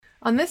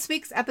On this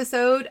week's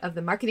episode of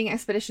the Marketing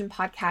Expedition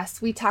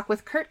podcast, we talk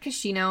with Kurt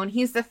Cascino, and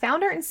he's the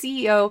founder and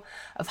CEO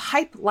of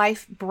Hype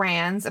Life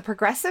Brands, a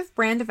progressive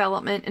brand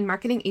development and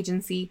marketing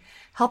agency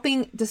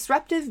helping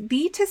disruptive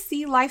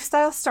B2C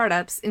lifestyle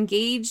startups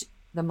engage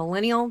the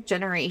millennial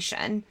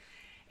generation.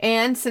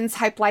 And since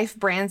Hype Life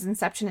Brands'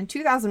 inception in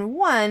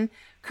 2001,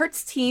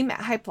 Kurt's team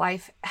at Hype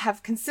Life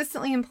have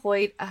consistently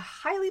employed a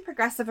highly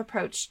progressive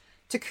approach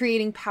to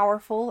creating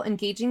powerful,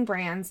 engaging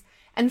brands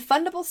and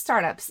fundable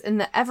startups in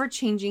the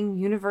ever-changing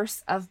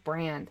universe of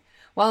brand,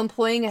 while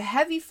employing a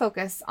heavy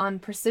focus on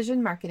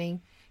precision marketing,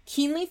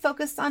 keenly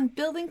focused on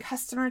building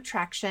customer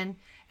traction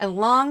and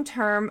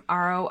long-term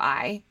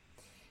ROI.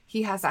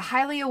 He has a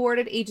highly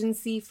awarded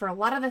agency for a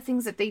lot of the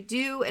things that they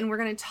do, and we're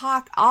going to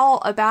talk all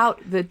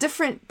about the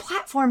different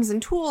platforms and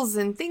tools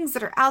and things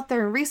that are out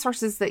there and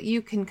resources that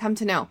you can come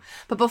to know.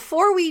 But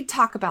before we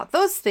talk about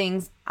those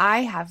things,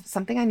 I have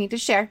something I need to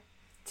share.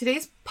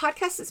 Today's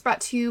podcast is brought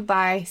to you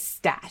by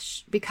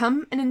Stash.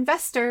 Become an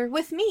investor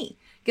with me.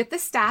 Get the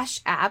Stash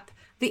app,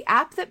 the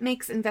app that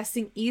makes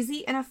investing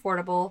easy and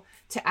affordable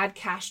to add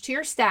cash to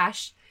your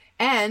stash,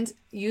 and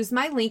use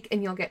my link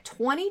and you'll get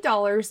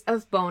 $20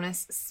 of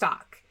bonus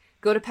stock.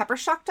 Go to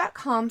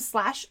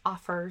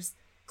peppershock.com/offers,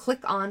 click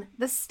on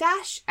the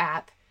Stash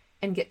app,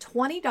 and get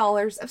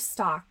 $20 of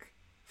stock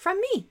from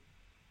me.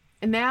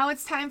 And now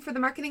it's time for the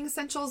Marketing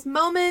Essentials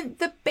moment,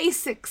 the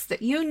basics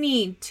that you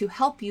need to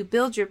help you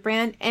build your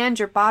brand and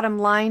your bottom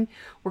line.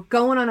 We're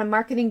going on a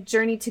marketing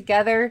journey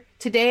together.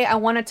 Today, I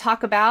want to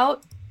talk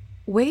about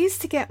ways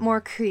to get more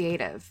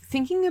creative.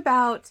 Thinking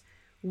about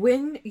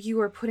when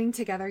you are putting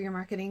together your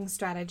marketing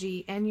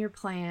strategy and your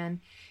plan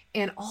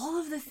and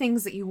all of the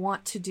things that you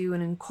want to do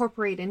and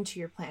incorporate into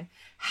your plan.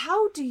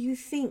 How do you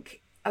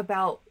think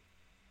about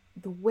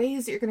the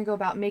ways that you're going to go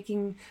about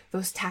making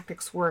those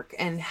tactics work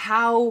and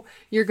how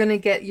you're going to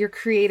get your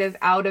creative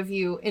out of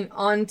you and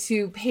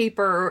onto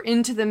paper or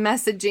into the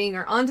messaging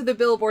or onto the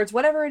billboards,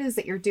 whatever it is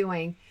that you're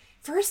doing?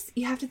 First,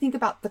 you have to think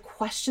about the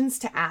questions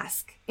to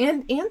ask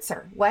and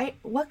answer.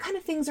 What kind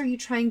of things are you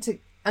trying to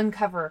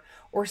uncover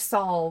or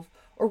solve?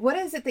 Or what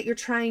is it that you're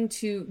trying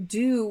to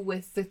do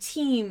with the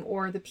team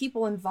or the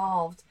people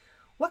involved?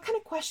 What kind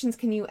of questions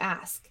can you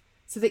ask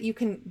so that you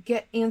can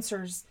get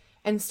answers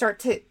and start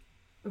to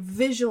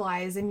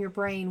visualize in your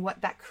brain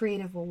what that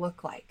creative will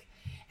look like?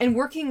 And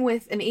working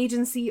with an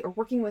agency or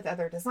working with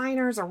other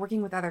designers or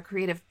working with other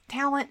creative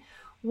talent,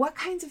 what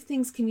kinds of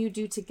things can you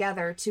do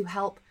together to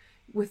help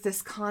with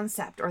this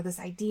concept or this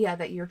idea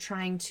that you're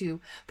trying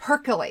to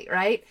percolate,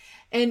 right?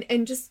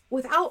 And just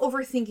without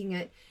overthinking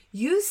it,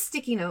 use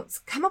sticky notes,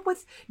 come up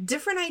with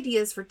different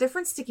ideas for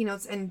different sticky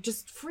notes and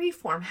just free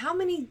form. How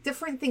many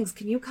different things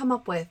can you come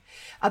up with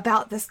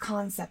about this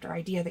concept or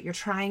idea that you're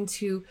trying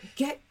to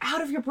get out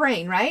of your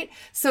brain, right?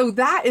 So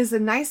that is a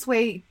nice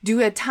way.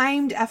 Do a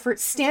timed effort,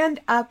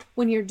 stand up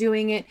when you're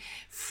doing it,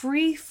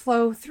 free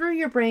flow through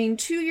your brain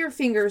to your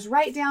fingers,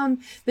 write down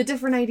the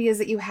different ideas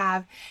that you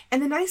have.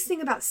 And the nice thing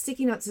about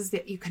sticky notes is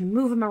that you can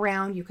move them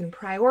around, you can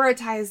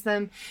prioritize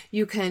them,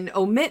 you can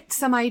omit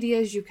some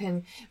ideas, you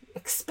can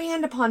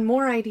expand upon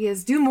more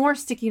ideas, do more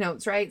sticky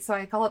notes, right? So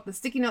I call it the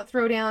sticky note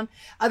throwdown.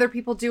 Other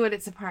people do it.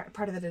 It's a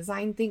part of the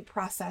design think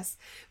process.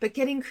 But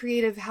getting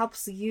creative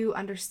helps you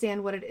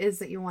understand what it is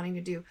that you're wanting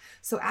to do.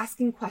 So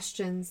asking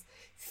questions,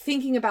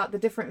 thinking about the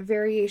different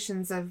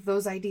variations of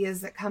those ideas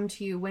that come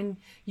to you when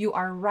you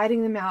are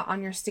writing them out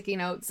on your sticky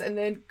notes, and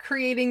then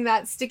creating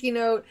that sticky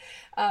note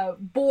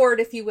board,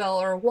 if you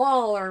will, or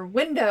wall or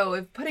window,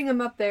 of putting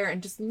them up there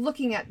and just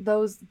looking at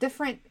those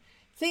different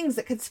things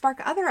that could spark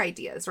other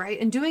ideas, right?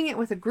 And doing it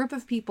with a group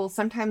of people,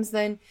 sometimes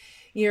then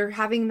you're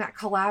having that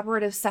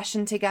collaborative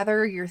session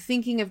together. You're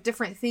thinking of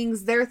different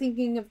things. They're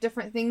thinking of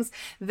different things.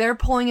 They're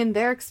pulling in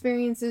their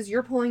experiences.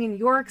 You're pulling in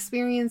your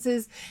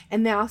experiences.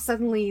 And now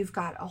suddenly you've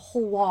got a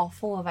whole wall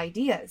full of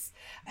ideas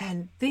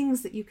and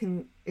things that you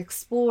can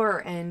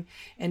explore and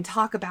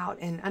talk about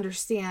and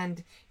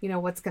understand,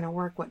 what's going to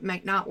work, what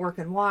might not work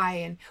and why,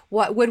 and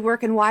what would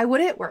work and why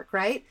would it work,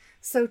 right?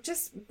 So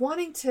just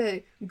wanting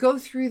to go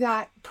through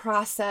that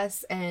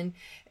process and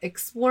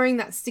exploring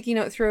that sticky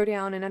note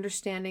throwdown and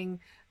understanding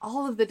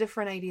all of the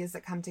different ideas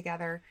that come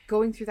together,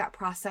 going through that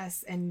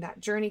process and that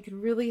journey can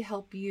really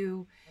help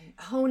you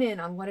hone in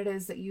on what it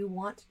is that you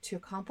want to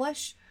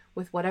accomplish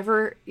with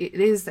whatever it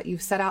is that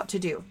you've set out to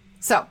do.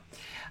 So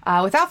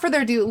without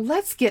further ado,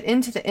 let's get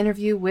into the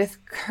interview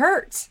with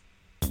Kurt.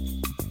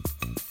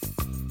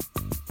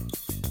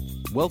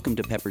 Welcome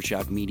to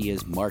Peppershock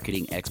Media's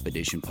Marketing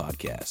Expedition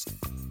podcast,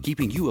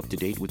 keeping you up to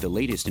date with the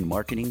latest in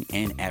marketing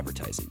and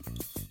advertising.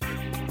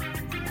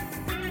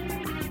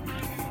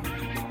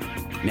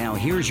 Now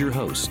here's your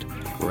host,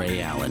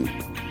 Ray Allen.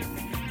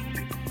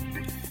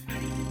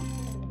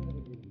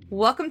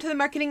 Welcome to the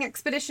Marketing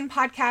Expedition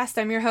podcast.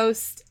 I'm your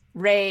host,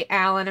 Ray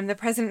Allen. I'm the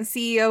president and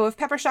CEO of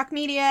Peppershock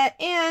Media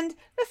and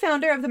the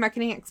founder of the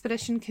Marketing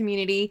Expedition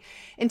community.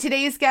 And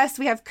today's guest,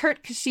 we have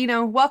Kurt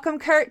Cascino. Welcome,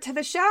 Kurt, to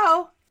the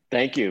show.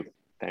 Thank you.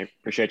 I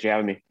appreciate you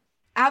having me.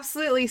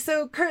 Absolutely.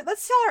 So, Kurt,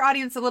 let's tell our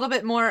audience a little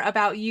bit more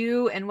about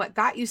you and what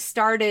got you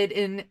started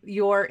in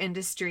your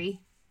industry.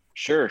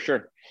 Sure,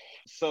 sure.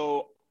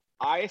 So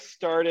I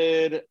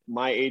started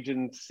my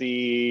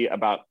agency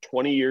about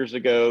 20 years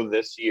ago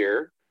this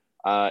year,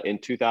 in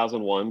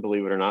 2001.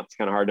 Believe it or not, it's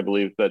kind of hard to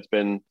believe, but it's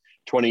been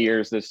 20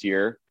 years this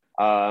year.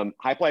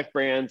 Hype Life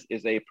Brands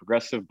is a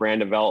progressive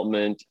brand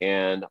development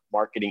and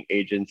marketing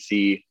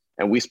agency,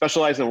 and we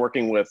specialize in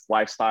working with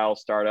lifestyle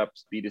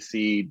startups,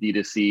 B2C,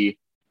 D2C,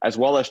 as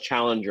well as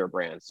challenger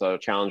brands. So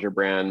challenger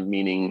brand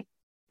meaning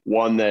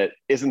one that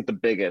isn't the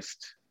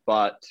biggest,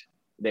 but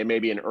they may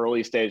be an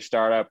early stage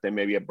startup. They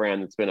may be a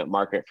brand that's been at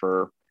market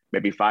for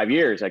maybe 5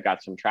 years. That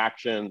got some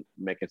traction,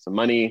 making some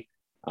money,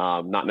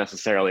 not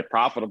necessarily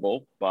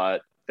profitable,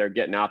 but they're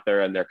getting out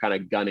there and they're kind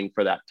of gunning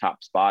for that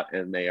top spot,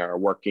 and they are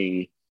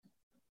working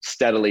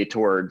steadily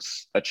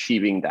towards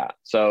achieving that.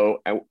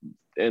 So,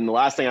 and the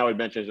last thing I would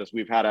mention is just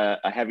we've had a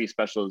heavy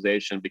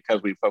specialization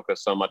because we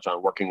focus so much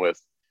on working with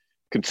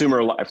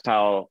consumer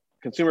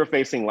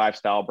facing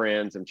lifestyle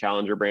brands and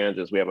challenger brands.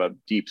 Is we have a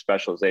deep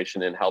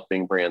specialization in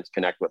helping brands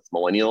connect with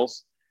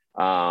millennials.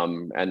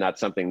 And that's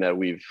something that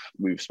we've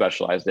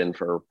specialized in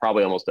for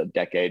probably almost a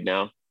decade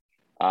now.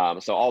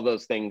 So all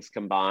those things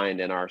combined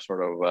in our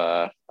sort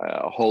of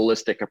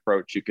holistic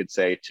approach, you could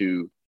say,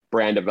 to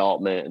brand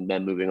development, and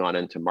then moving on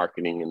into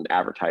marketing and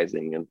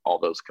advertising and all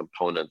those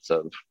components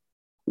of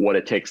what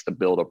it takes to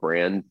build a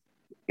brand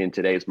in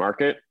today's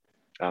market.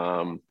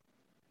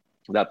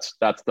 That's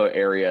the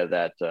area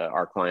that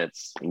our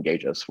clients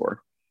engage us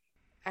for.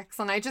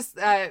 Excellent. I just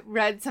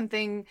read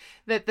something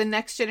that the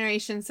next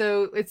generation,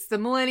 so it's the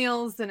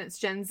millennials, then it's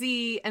Gen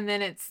Z, and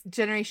then it's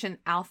Generation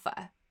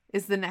Alpha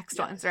is the next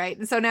ones, right?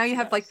 And so now you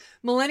have like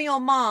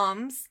millennial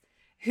moms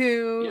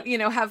who,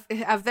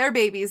 have their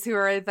babies who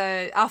are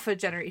the alpha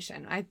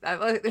generation.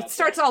 It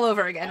starts all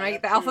over again, right?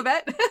 The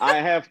alphabet. I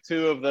have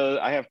two of those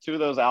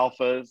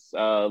alphas,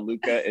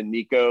 Luca and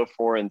Nico,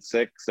 4 and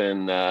 6.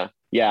 And I'm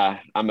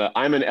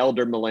an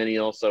elder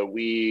millennial. So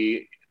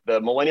the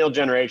millennial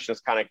generation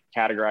is kind of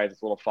categorized,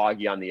 it's a little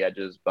foggy on the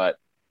edges, but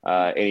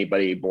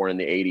anybody born in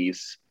the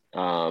 80s,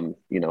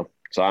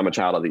 so I'm a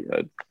child of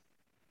the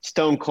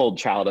stone cold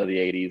child of the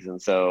 80s.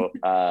 And so,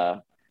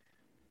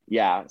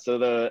 so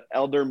the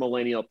elder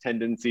millennial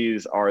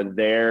tendencies are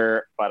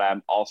there, but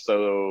I'm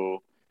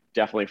also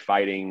definitely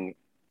fighting,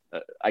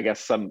 I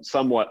guess,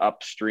 somewhat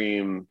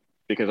upstream,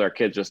 because our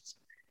kids just,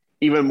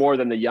 even more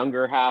than the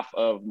younger half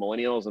of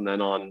millennials and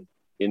then on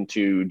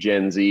into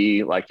Gen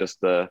Z, like just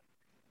they're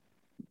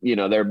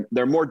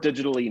more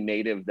digitally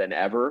native than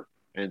ever.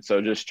 And so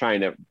just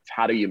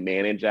how do you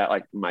manage that?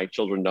 Like, my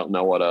children don't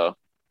know what a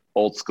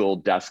old school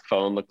desk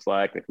phone looks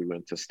like. If we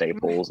went to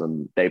Staples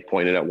and they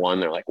pointed at one,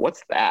 they're like,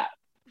 what's that?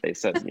 They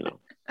said,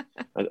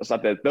 it's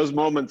not that those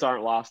moments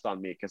aren't lost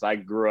on me, because I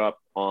grew up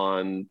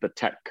on the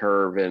tech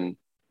curve. And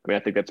I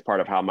think that's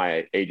part of how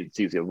my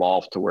agency's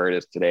evolved to where it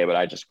is today. But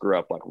I just grew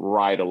up like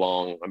right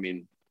along,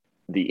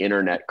 the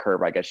internet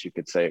curve, I guess you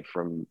could say,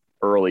 from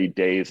early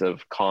days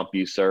of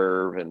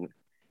CompuServe and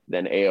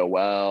then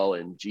AOL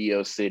and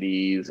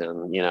GeoCities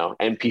and,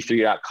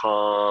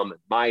 MP3.com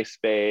and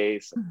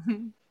MySpace.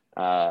 Mm-hmm.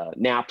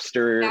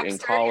 Napster in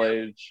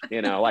college,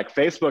 like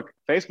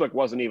Facebook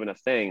wasn't even a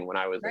thing when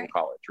I was in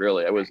college.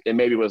 Really, it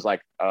maybe was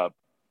like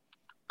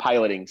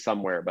piloting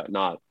somewhere, but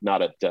not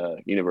at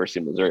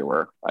University of Missouri,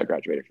 where I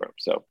graduated from.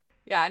 So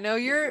yeah, no,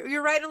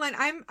 you're right in line.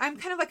 I'm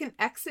kind of like an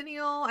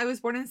Xennial. I was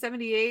born in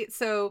 78,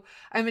 so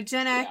I'm a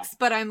Gen X,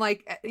 but I'm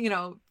like,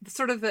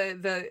 sort of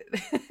the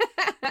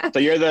So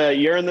you're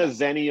in the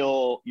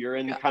Xennial, you're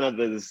in kind of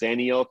the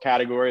Xennial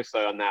category.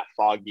 So on that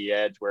foggy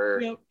edge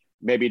where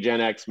maybe Gen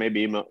X,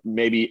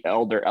 maybe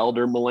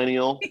elder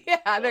millennial.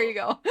 Yeah, there you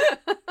go.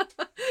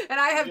 And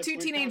I have two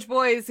teenage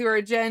boys who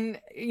are Gen,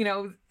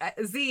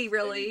 Z,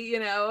 really,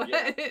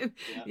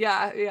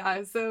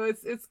 Yeah. So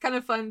it's kind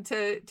of fun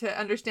to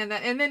understand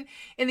that. And then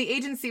in the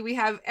agency, we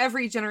have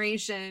every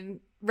generation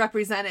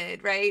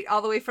represented, right?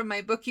 All the way from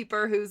my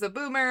bookkeeper, who's a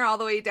boomer, all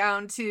the way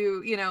down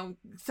to,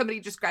 somebody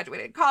just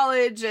graduated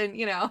college, and,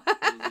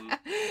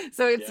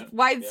 so it's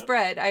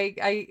widespread.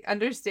 I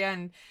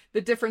understand the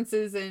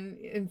differences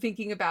in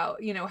thinking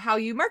about, how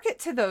you market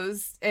to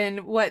those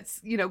and what's,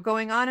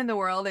 going on in the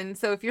world. And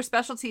so if your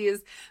specialty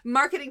is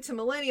marketing to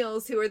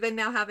millennials who are then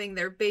now having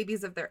their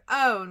babies of their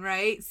own,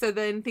 right? So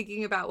then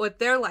thinking about what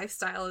their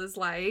lifestyle is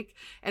like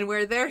and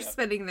where they're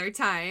spending their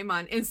time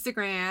on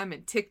Instagram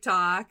and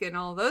TikTok and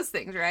all those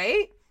things,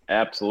 right?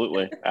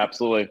 Absolutely.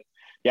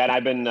 Yeah.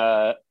 And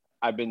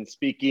I've been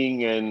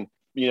speaking and,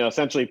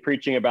 essentially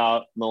preaching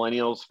about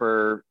millennials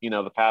for,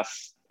 the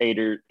past eight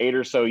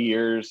or so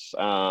years,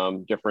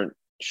 different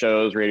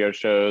shows, radio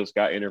shows,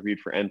 got interviewed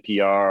for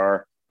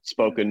NPR,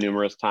 spoken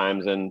numerous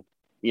times. And,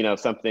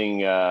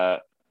 something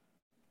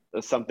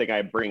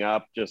I bring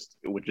up,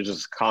 which is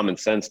just common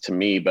sense to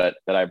me, but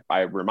that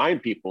I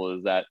remind people,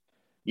 is that,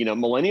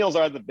 millennials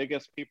are the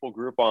biggest people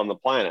group on the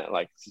planet,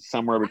 like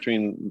somewhere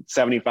between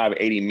 75,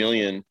 80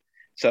 million.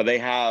 So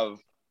they are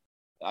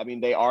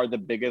the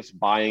biggest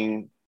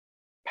buying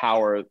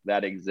power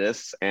that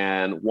exists.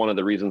 And one of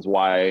the reasons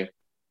why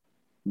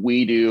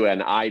we do,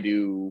 and I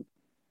do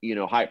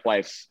Hype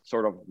Life's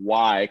sort of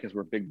why, because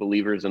we're big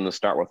believers in the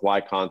start with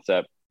why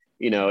concept,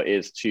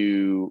 is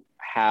to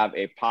have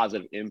a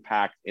positive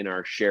impact in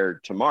our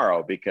shared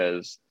tomorrow,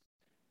 because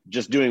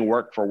just doing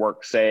work for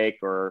work's sake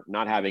or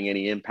not having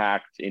any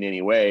impact in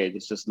any way,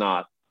 that's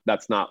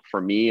not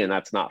for me. And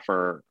that's not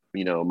for,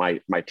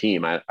 my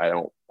team. I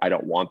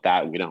don't want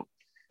that.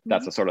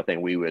 That's the sort of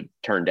thing we would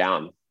turn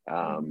down.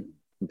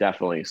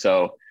 Definitely.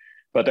 So,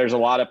 but there's a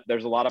lot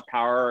of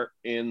power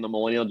in the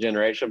millennial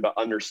generation, but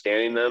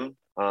understanding them,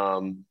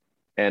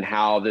 and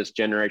how this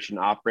generation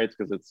operates,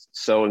 because it's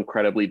so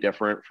incredibly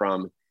different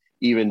from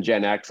even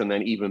Gen X and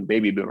then even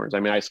baby boomers. I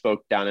mean, I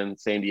spoke down in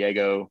San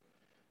Diego,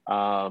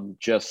 like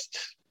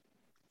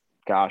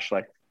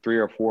 3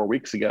 or 4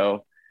 weeks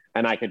ago.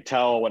 And I could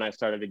tell when I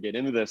started to get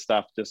into this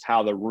stuff, just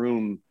how the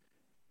room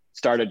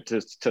started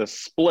to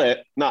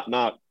split,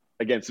 not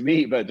against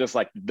me, but just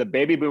like the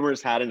baby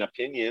boomers had an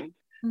opinion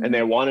and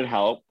they wanted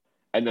help.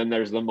 And then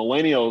there's the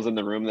millennials in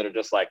the room that are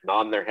just like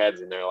nodding their heads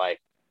and they're like,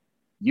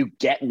 you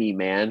get me,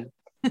 man.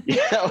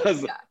 That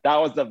was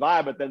the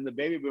vibe. But then the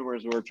baby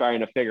boomers were trying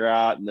to figure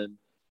out, and then,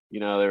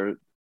 they're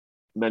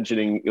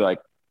mentioning like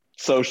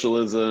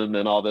socialism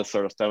and all this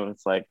sort of stuff. And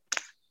it's like,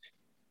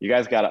 you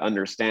guys got to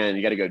understand,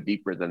 you got to go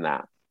deeper than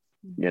that,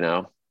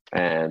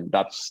 and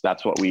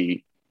that's what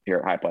we here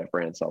at Hype Life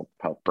Brands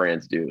help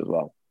brands do as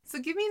well. So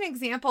give me an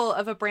example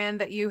of a brand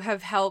that you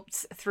have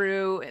helped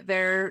through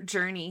their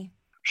journey.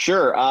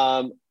 Sure.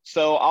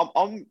 So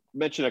I'll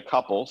mention a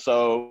couple.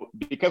 So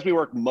because we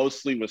work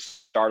mostly with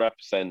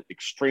startups and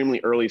extremely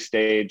early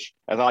stage,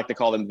 as I like to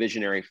call them,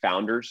 visionary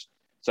founders.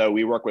 So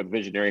we work with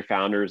visionary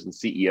founders and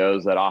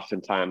CEOs that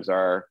oftentimes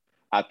are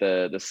at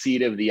the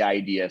seed of the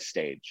idea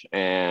stage.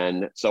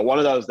 And so one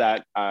of those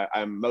that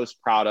I'm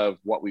most proud of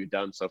what we've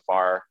done so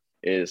far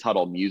is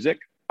Huddle Music,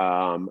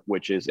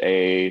 which is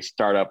a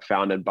startup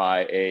founded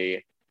by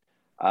a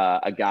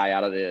guy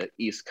out of the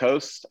East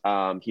Coast.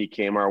 He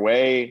came our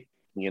way.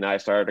 He and I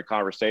started a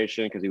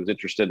conversation because he was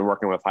interested in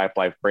working with Hype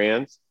Life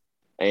Brands.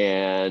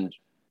 And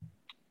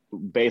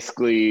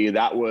basically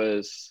that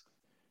was,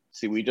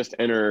 we just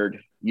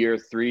entered year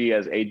 3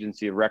 as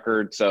agency of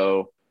record.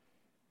 So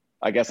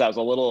I guess that was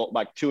a little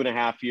like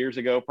 2.5 years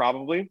ago,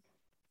 probably.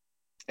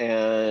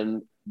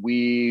 And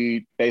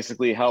we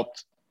basically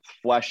helped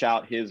flesh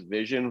out his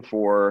vision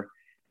for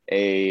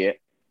a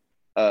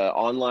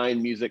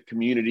online music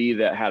community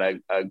that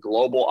had a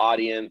global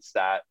audience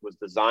that was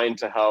designed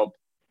to help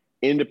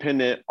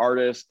independent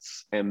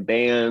artists and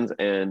bands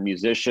and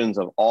musicians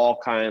of all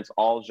kinds,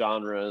 all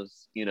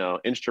genres,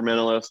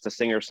 instrumentalists to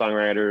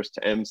singer-songwriters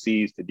to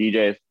MCs to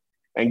DJs,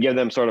 and give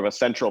them sort of a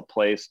central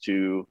place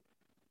to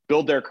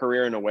build their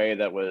career in a way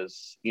that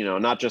was,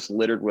 not just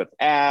littered with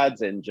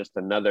ads and just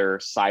another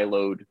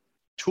siloed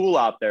tool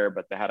out there,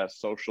 but they had a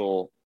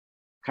social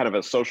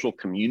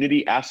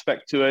community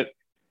aspect to it.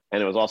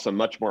 And it was also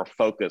much more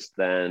focused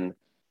than,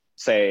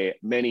 say,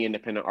 many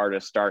independent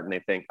artists start and they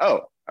think,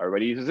 oh,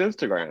 everybody uses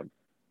Instagram,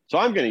 so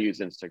I'm going to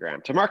use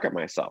Instagram to market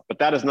myself. But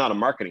that is not a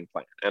marketing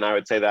plan. And I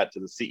would say that to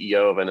the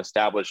CEO of an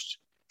established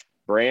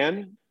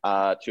brand,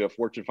 to a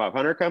Fortune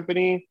 500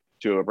 company,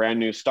 to a brand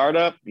new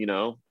startup,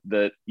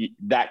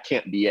 that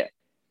can't be it.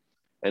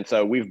 And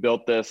so we've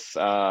built this,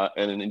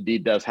 and it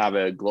indeed does have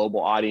a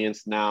global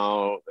audience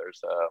now.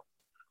 There's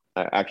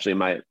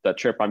actually the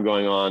trip I'm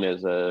going on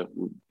is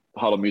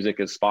Huddle Music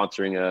is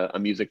sponsoring a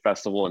music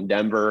festival in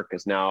Denver,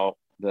 because now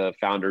the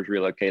founders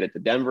relocated to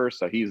Denver.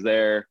 So he's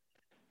there,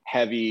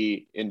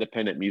 heavy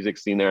independent music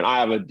scene there. And I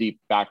have a deep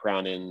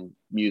background in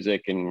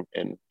music and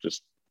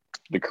just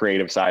the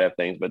creative side of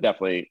things, but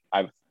definitely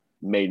I've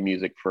made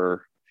music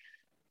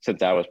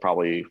since I was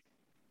probably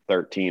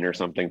 13 or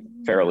something,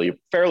 fairly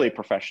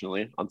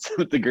professionally on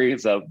some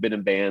degrees. I've been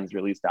in bands,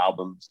 released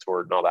albums,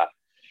 toured and all that.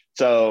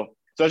 So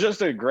it's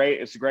just a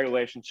great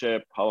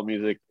relationship. Huddle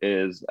Music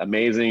is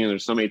amazing. And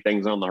there's so many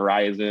things on the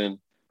horizon.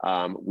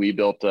 We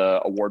built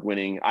a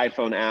award-winning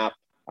iPhone app.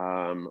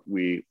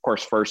 We, of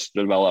course, first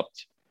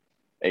developed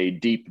a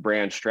deep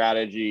brand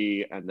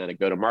strategy and then a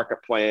go-to-market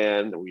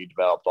plan. We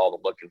developed all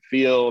the look and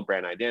feel,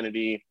 brand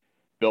identity,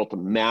 built a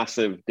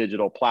massive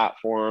digital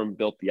platform,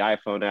 built the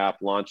iPhone app,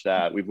 launched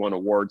that. We've won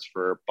awards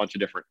for a bunch of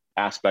different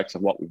aspects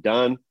of what we've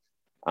done.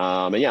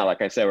 And yeah,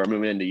 like I said, we're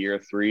moving into year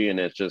 3, and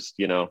it's just,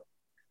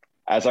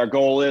 as our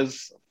goal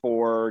is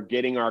for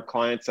getting our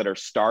clients that are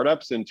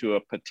startups into a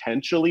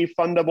potentially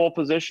fundable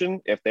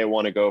position if they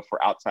want to go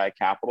for outside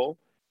capital,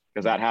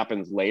 because that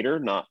happens later,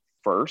 not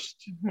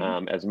first,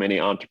 as many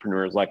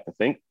entrepreneurs like to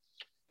think.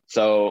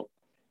 So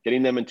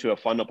getting them into a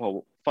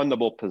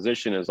fundable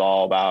position is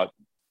all about,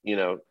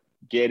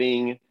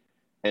 getting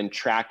and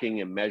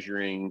tracking and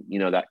measuring,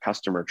 that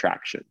customer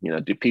traction.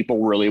 Do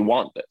people really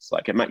want this?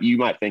 Like you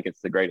might think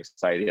it's the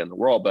greatest idea in the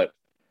world, but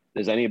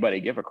does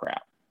anybody give a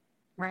crap?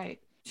 Right.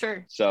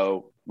 Sure.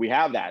 So we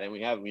have that, and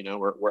we have,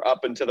 we're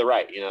up and to the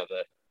right,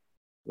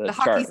 the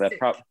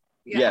chart.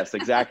 Yes,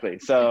 exactly.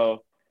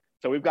 So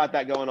we've got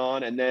that going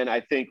on. And then I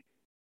think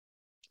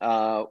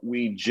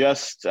we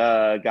just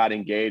got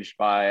engaged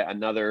by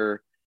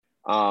another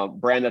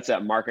brand that's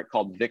at market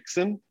called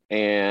Vixen.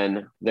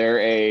 and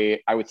they're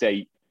I would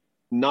say,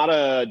 not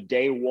a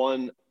day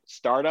one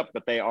startup,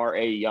 but they are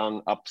a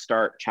young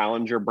upstart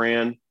challenger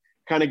brand,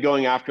 kind of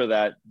going after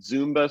that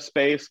Zumba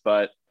space.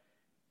 But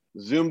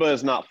Zumba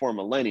is not for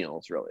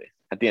millennials, really,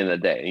 at the end of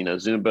the day.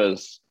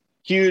 Zumba's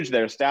huge,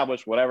 they're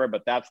established, whatever,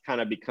 but that's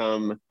kind of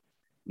become,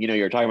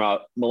 you're talking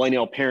about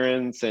millennial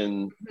parents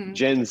and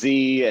Gen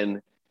Z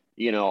and,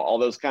 all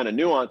those kind of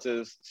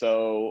nuances.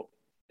 So,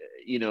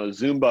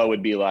 Zumba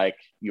would be like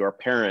your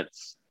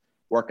parents'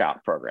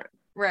 workout program.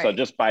 Right. So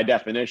just by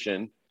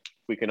definition,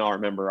 we can all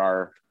remember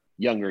our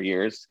younger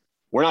years.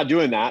 We're not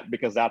doing that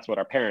because that's what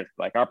our parents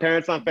like. Our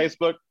parents on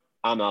Facebook,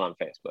 I'm not on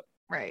Facebook.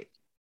 Right.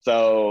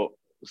 So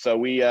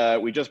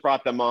we just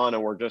brought them on,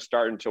 and we're just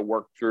starting to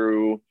work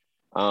through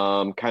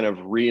kind of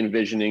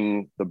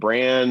re-envisioning the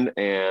brand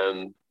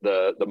and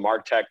the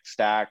MarTech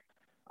stack.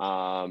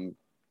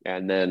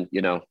 And then,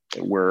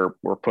 we're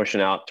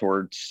pushing out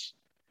towards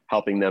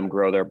helping them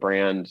grow their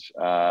brand.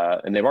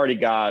 And they've already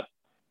got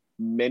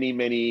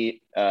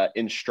many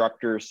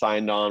instructors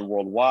signed on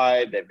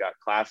worldwide. They've got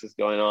classes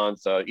going on.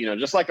 So,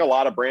 just like a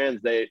lot of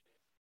brands, a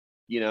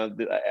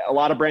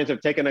lot of brands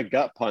have taken a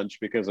gut punch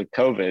because of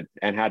COVID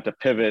and had to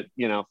pivot,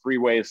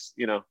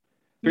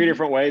 three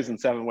different ways and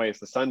 7 ways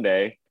to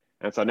Sunday.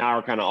 And so now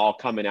we're kind of all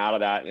coming out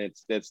of that, and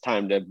it's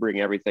time to bring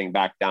everything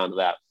back down to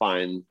that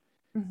fine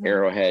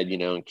arrowhead,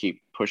 and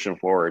keep pushing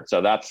forward.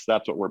 So that's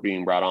what we're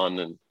being brought on,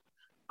 and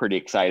pretty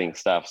exciting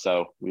stuff.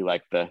 So we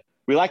like the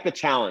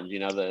challenge,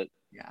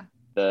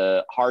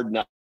 the hard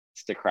nuts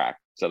to crack.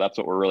 So that's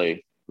what we're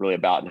really, really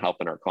about, and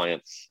helping our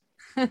clients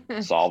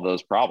solve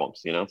those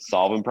problems,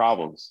 solving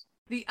problems.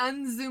 The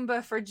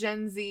unzumba for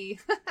Gen Z.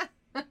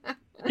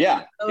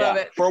 Yeah. I love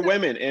it. For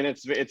women. And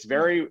it's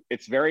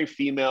very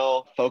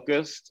female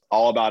focused,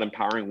 all about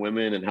empowering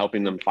women and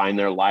helping them find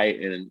their light.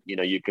 And,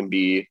 you can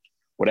be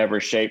whatever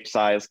shape,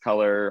 size,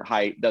 color,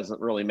 height,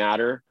 doesn't really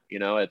matter.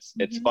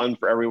 It's fun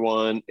for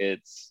everyone.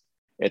 It's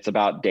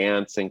about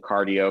dance and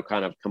cardio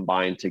kind of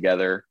combined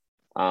together.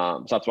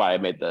 So that's why I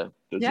made the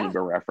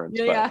Zumba reference.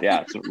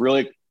 It's a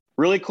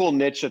really cool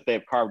niche that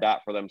they've carved out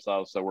for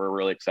themselves. So we're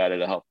really excited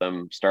to help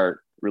them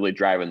start really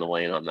driving the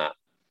lane on that.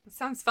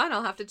 Sounds fun.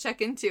 I'll have to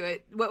check into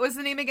it. What was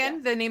the name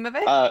again? The name of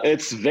it?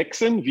 It's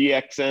Vixen,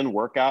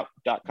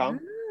 VXNworkout.com.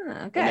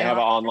 Okay.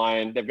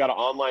 And they've got an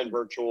online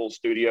virtual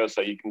studio,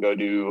 so you can go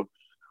do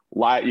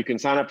live. You can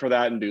sign up for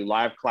that and do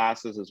live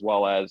classes, as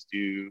well as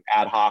do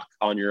ad hoc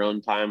on your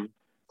own time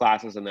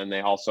classes. And then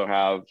they also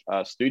have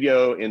a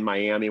studio in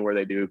Miami where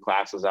they do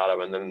classes out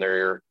of. And then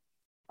they're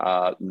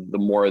the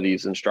more of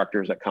these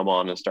instructors that come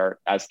on and start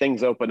as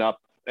things open up.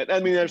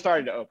 I mean, they're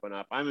starting to open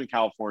up. I'm in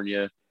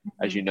California,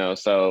 as you know,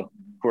 so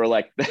we're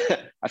like,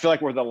 I feel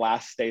like we're the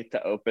last state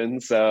to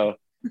open. So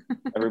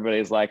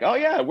everybody's like, oh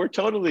yeah, we're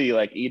totally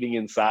like eating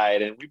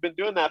inside, and we've been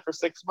doing that for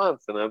 6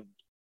 months. And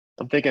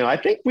I'm thinking, I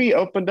think we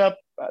opened up,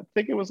 I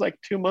think it was like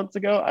 2 months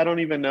ago. I don't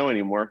even know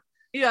anymore.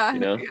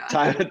 Yeah.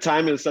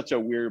 Time is such a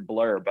weird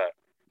blur, but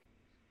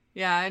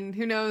yeah, and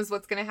who knows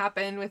what's going to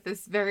happen with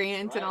this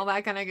variant and all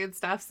that kind of good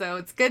stuff. So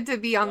it's good to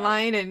be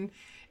online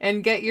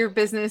and get your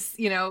business,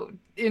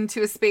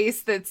 into a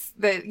space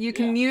that you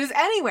can use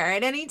anywhere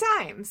at any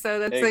time. So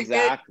that's a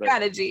good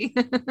strategy.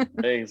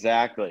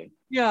 Exactly.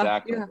 Yeah.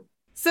 Exactly. Yeah.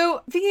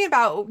 So thinking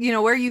about,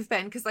 where you've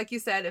been, because like you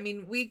said, I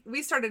mean,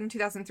 we started in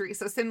 2003.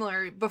 So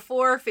similar,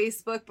 before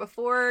Facebook,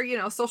 before,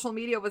 social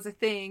media was a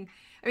thing.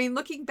 I mean,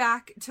 looking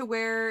back to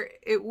where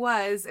it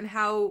was and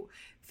how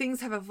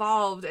things have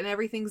evolved and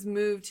everything's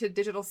moved to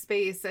digital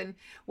space. And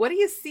what do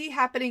you see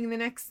happening in the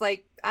next,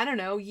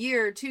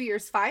 year, 2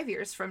 years, 5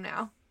 years from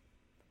now?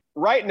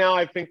 Right now,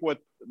 I think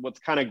what's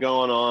kind of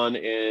going on,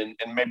 and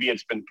maybe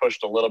it's been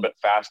pushed a little bit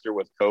faster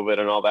with COVID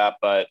and all that,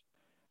 but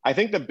I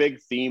think the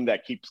big theme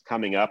that keeps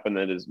coming up, and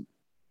that is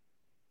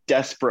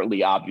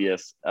desperately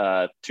obvious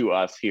to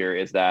us here,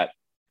 is that,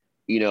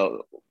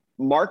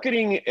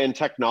 marketing and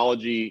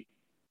technology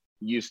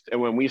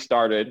and when we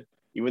started,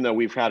 even though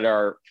we've had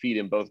our feet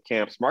in both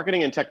camps,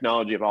 marketing and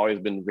technology have always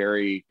been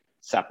very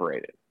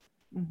separated.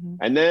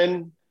 And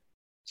then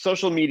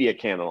social media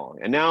came along,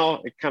 and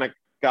now it kind of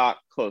got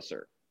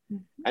closer.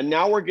 And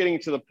now we're getting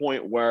to the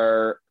point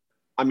where,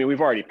 I mean,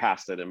 we've already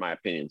passed it, in my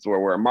opinion, so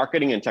where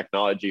marketing and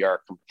technology are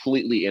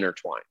completely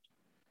intertwined.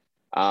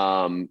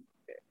 And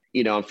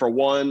for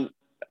one,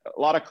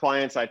 a lot of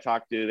clients I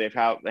talk to, they've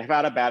had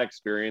a bad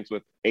experience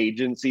with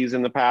agencies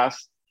in the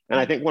past. And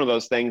I think one of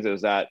those things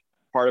is that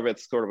part of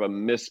it's sort of a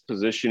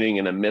mispositioning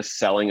and a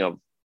misselling of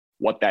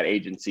what that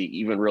agency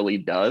even really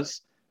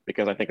does.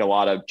 Because I think a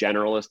lot of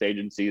generalist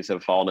agencies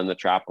have fallen in the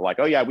trap of like,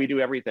 oh yeah, we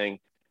do everything.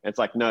 And it's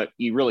like, no,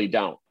 you really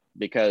don't.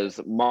 Because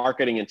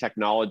marketing and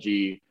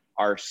technology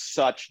are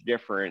such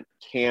different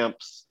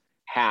camps,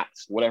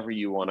 hats, whatever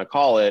you want to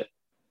call it,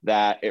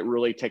 that it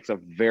really takes a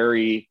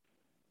very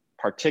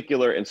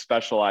particular and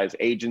specialized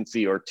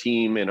agency or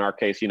team, in our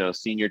case,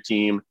 senior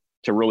team,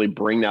 to really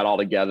bring that all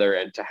together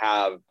and to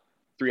have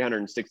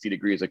 360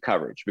 degrees of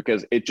coverage,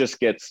 because it just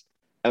gets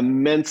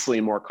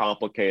immensely more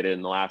complicated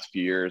in the last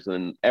few years.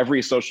 And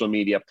every social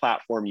media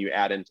platform you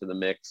add into the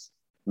mix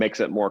makes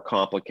it more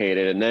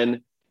complicated. And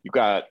then you've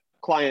got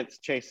clients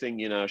chasing,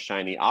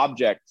 shiny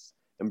objects,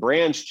 and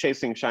brands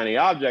chasing shiny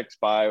objects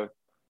by,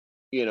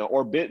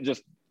 or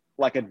just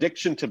like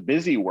addiction to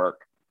busy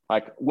work.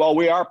 Like, well,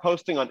 we are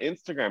posting on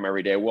Instagram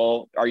every day.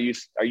 Well, are you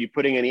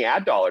putting any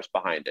ad dollars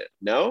behind it?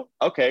 No?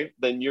 Okay,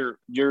 then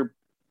you're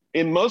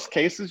in most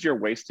cases you're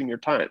wasting your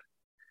time.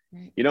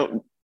 Right. You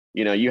don't,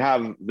 you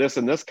have this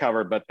and this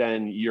covered, but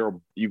then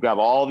you've got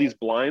all these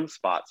blind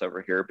spots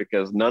over here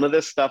because none of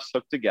this stuff's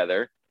hooked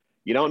together.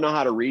 You don't know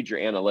how to read your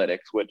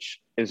analytics, which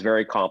is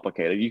very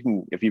complicated.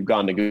 If you've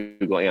gone to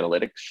Google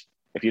Analytics,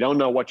 if you don't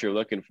know what you're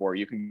looking for,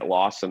 you can get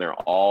lost in there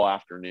all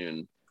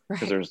afternoon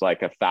because there's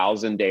like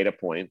 1,000 data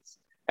points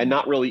and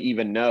not really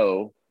even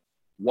know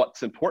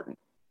what's important.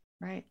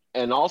 Right.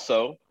 And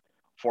also,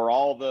 for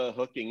all the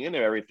hooking into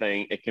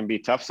everything, it can be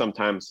tough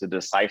sometimes to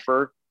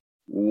decipher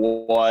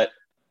what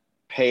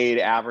paid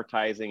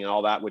advertising and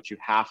all that, which you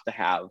have to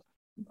have.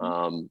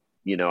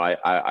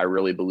 I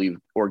really believe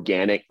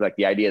organic, like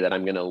the idea that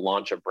I'm going to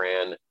launch a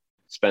brand,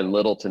 spend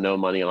little to no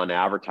money on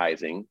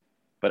advertising,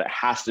 but it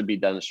has to be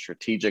done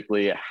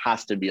strategically. It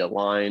has to be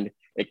aligned.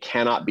 It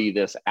cannot be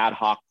this ad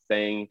hoc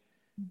thing,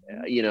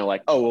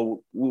 like,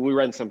 oh, well, we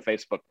run some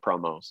Facebook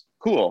promos.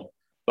 Cool.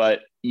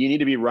 But you need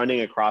to be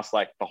running across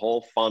like the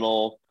whole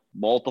funnel,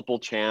 multiple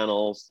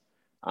channels.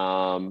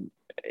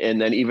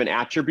 And then even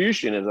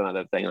attribution is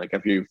another thing. Like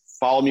if you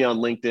follow me on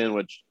LinkedIn,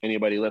 which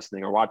anybody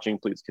listening or watching,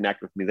 please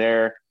connect with me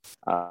there.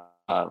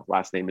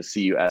 Last name is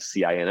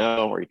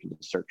Cuscino, or you can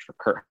just search for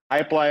Kurt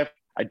Hypelife.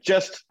 I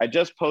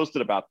just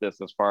posted about this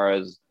as far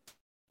as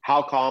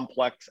how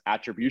complex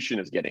attribution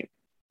is getting.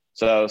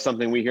 So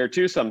something we hear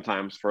too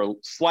sometimes for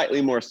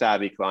slightly more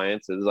savvy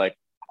clients is like,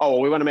 oh,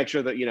 well, we want to make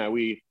sure that,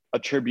 we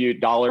attribute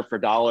dollar for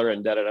dollar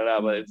and but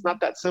it's not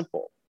that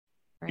simple.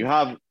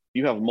 Right.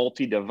 You have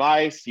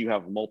multi-device, you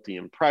have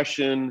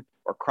multi-impression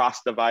or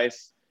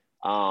cross-device.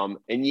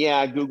 And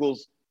yeah,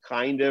 Google's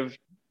kind of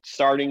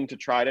starting to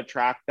try to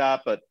track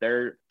that, but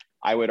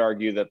I would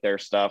argue that their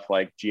stuff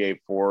like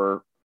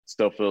GA4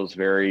 still feels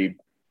very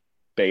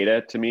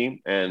beta to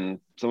me, and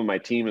some of my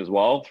team as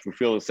well who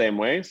feel the same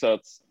way. So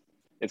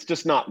it's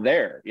just not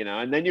there,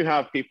 and then you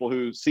have people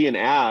who see an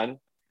ad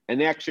and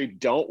they actually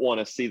don't want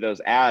to see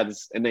those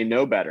ads, and they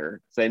know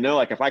better. So they know,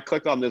 like, if I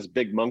click on this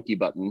big monkey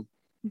button,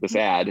 this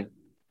ad,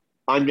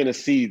 I'm going to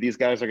see these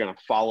guys are going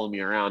to follow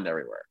me around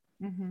everywhere.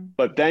 Mm-hmm.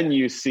 But then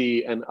you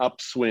see an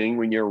upswing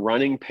when you're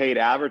running paid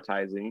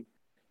advertising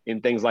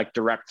in things like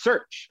direct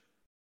search.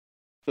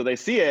 So they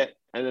see it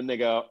and then they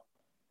go,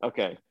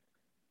 okay,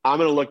 I'm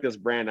going to look this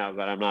brand out,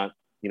 but I'm not,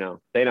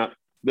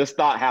 this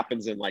thought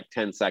happens in like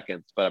 10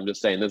 seconds, but I'm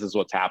just saying this is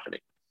what's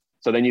happening.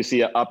 So then you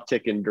see an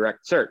uptick in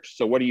direct search.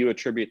 So what do you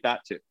attribute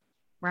that to?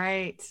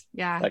 Right.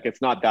 Yeah. Like, it's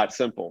not that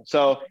simple.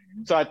 So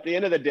at the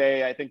end of the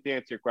day, I think to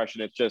answer your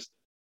question, it's just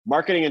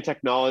marketing and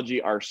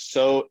technology are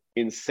so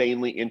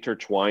insanely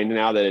intertwined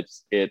now that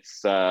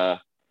it's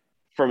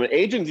from an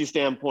agency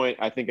standpoint,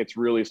 I think it's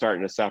really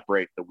starting to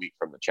separate the wheat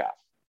from the chaff.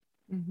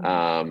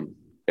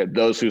 Mm-hmm.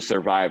 Those who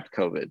survived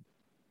COVID.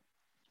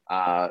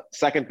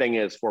 Second thing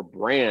is for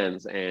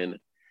brands and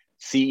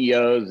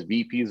CEOs,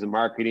 VPs of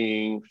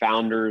marketing,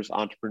 founders,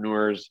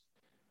 entrepreneurs,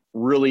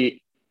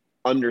 really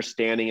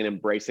understanding and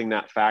embracing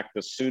that fact.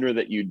 The sooner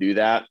that you do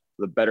that,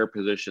 the better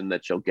position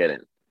that you'll get in.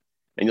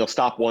 And you'll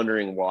stop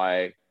wondering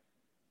why,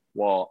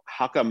 well,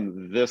 how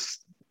come this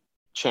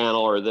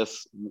channel or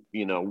this,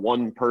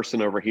 one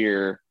person over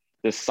here,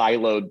 this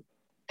siloed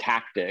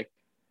tactic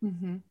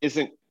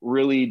isn't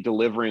really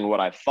delivering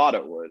what I thought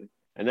it would.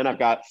 And then I've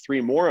got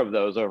 3 more of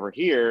those over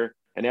here,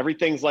 and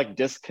everything's like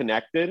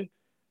disconnected.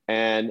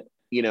 And,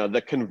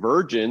 the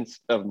convergence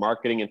of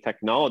marketing and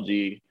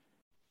technology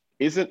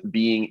isn't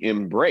being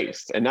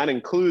embraced. And that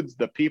includes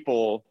the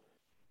people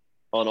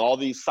on all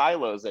these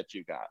silos that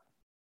you got,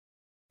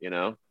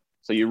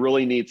 So you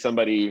really need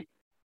somebody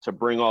to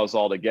bring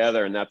all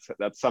together. And that's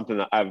something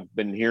that I've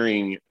been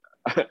hearing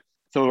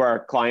some of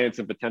our clients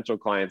and potential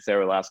clients there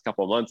the last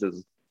couple of months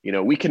is,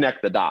 we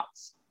connect the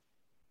dots.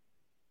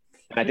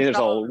 And I think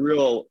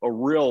there's a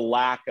real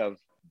lack of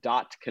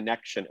dot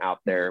connection out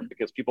there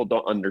because people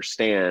don't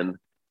understand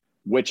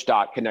which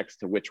dot connects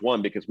to which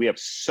one, because we have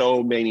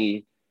so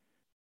many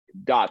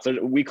dots.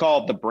 We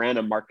call it the brand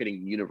and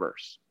marketing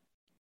universe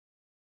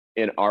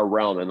in our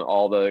realm and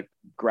all the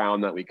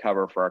ground that we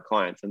cover for our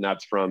clients. And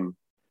that's from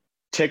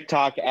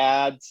TikTok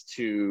ads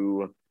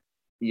to,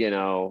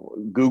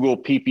 Google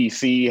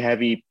PPC,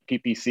 heavy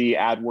PPC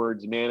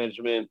AdWords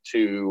management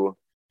to,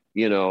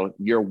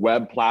 your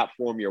web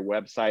platform, your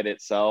website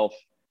itself.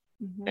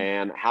 Mm-hmm.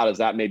 And how does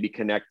that maybe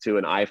connect to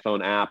an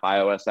iPhone app,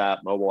 iOS app,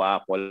 mobile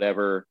app,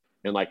 whatever,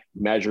 and like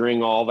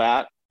measuring all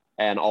that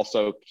and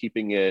also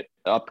keeping it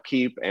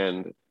upkeep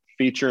and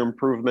feature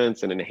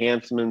improvements and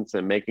enhancements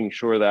and making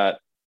sure that,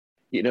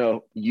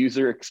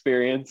 user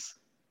experience,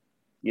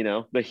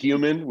 the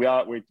human,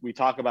 we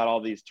talk about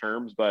all these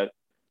terms, but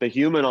the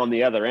human on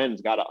the other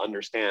end's got to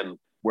understand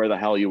where the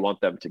hell you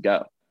want them to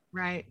go.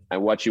 Right.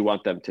 And what you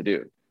want them to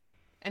do.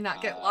 And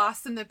not get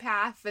lost in the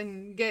path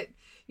and get,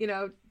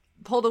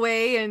 pulled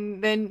away,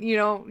 and then,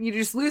 you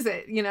just lose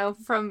it,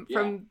 from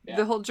Yeah.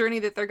 the whole journey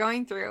that they're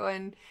going through.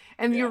 And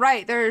you're Yeah.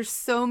 right, there's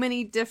so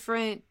many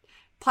different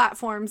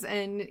platforms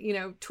and,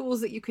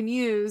 tools that you can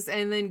use,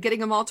 and then getting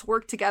them all to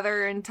work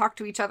together and talk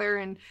to each other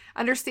and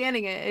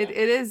understanding it.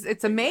 Yeah.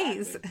 It's a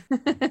maze.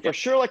 Exactly. For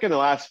sure, like in the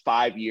last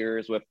 5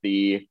 years with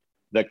the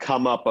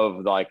come up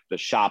of like the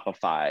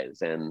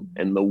Shopify's and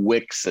the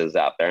Wixes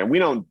out there. And we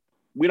don't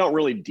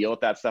really deal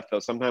with that stuff, though.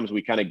 Sometimes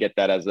we kind of get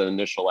that as an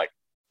initial, like,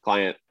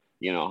 client,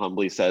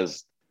 humbly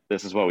says,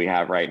 this is what we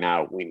have right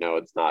now. We know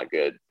it's not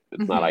good.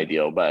 It's not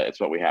ideal, but it's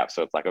what we have.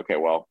 So it's like, okay,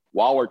 well,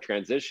 while we're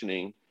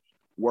transitioning,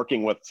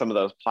 working with some of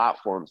those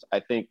platforms, I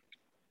think,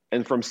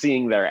 and from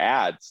seeing their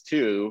ads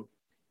too,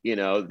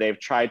 they've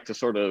tried to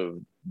sort of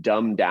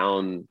dumb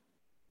down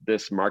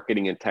this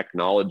marketing and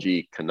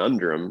technology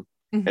conundrum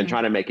and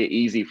trying to make it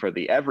easy for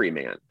the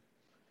everyman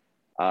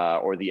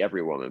or the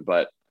everywoman.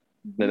 But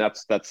then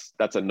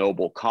that's a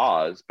noble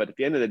cause. But at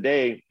the end of the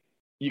day,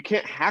 you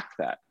can't hack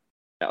that.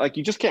 Like,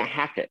 you just can't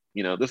hack it.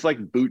 This, like,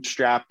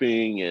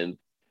 bootstrapping and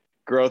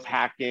growth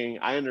hacking,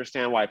 I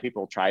understand why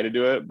people try to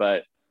do it,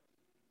 but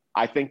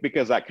I think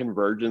because that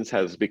convergence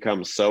has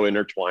become so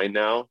intertwined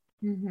now,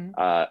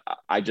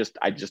 I just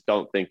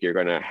don't think you're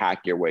going to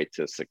hack your way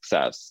to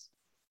success.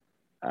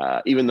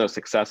 Even though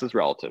success is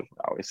relative,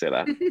 I always say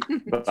that,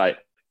 but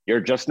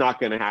you're just not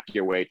going to hack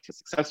your way to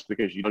success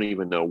because you don't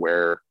even know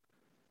where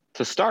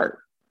to start,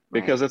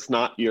 because it's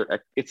not your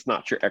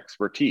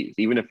expertise.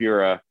 Even if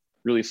you're a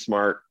really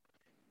smart,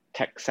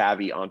 tech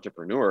savvy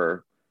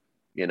entrepreneur,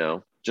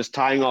 just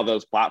tying all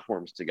those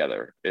platforms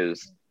together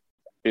is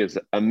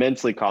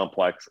immensely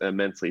complex and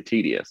immensely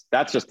tedious.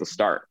 That's just the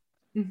start.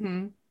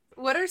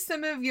 What are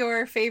some of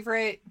your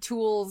favorite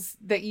tools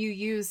that you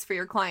use for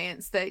your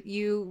clients that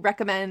you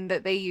recommend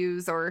that they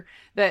use, or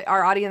that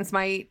our audience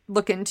might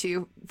look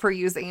into for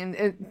using?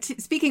 And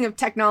speaking of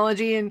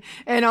technology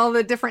and all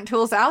the different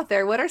tools out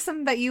there, what are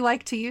some that you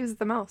like to use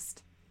the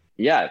most?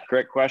 Yeah,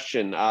 great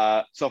question.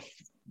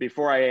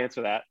 Before I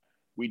answer that,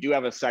 we do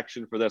have a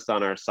section for this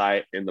on our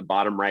site in the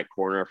bottom right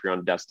corner. If you're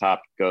on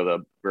desktop, go to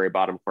the very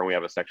bottom corner. We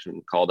have a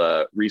section called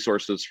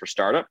Resources for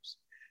Startups.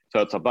 So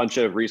it's a bunch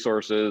of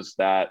resources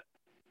that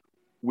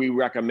we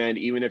recommend,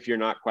 even if you're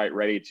not quite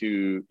ready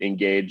to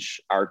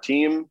engage our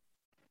team.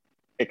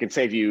 It can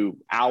save you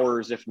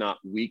hours, if not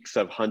weeks,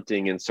 of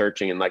hunting and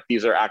searching. And, like,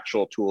 these are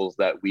actual tools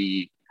that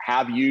we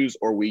have used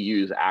or we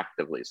use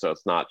actively. So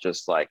it's not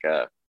just like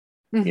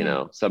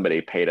somebody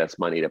paid us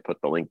money to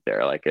put the link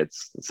there. Like,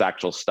 it's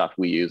actual stuff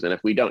we use. And if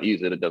we don't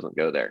use it, it doesn't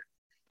go there.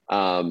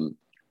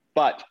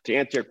 But to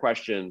answer your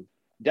question,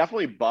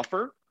 definitely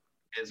Buffer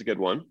is a good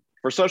one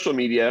for social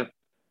media.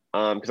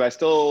 Because I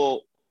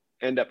still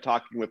end up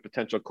talking with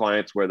potential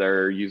clients where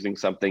they're using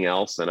something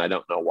else and I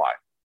don't know why.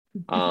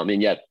 And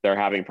yet they're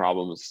having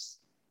problems,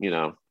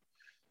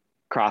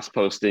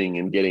 cross-posting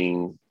and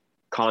getting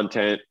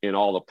content in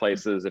all the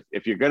places.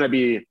 If you're going to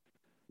be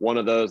one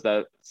of those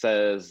that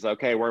says,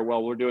 okay,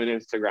 we're doing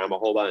Instagram a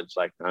whole bunch,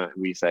 like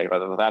we say,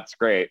 well, that's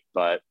great,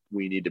 but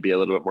we need to be a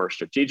little bit more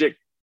strategic.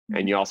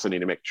 And you also need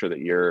to make sure that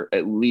you're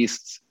at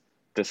least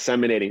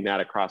disseminating that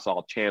across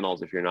all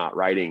channels if you're not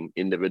writing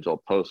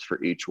individual posts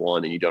for each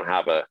one and you don't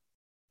have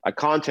a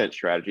content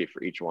strategy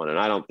for each one. And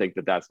I don't think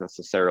that that's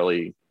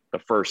necessarily the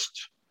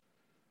first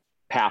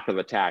path of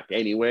attack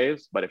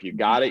anyways, but if you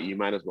got it, you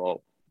might as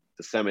well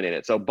disseminate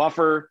it. So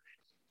Buffer,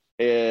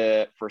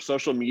 for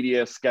social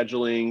media,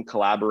 scheduling,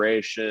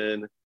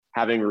 collaboration,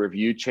 having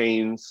review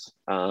chains,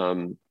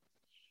 for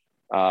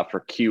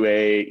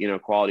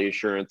QA, quality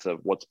assurance of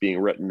what's being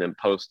written and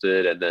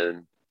posted, and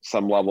then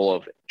some level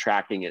of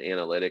tracking and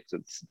analytics.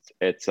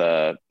 It's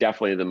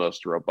definitely the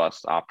most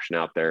robust option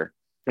out there.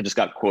 I just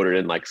got quoted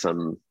in like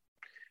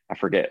I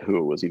forget who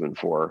it was even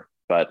for,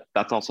 but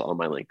that's also on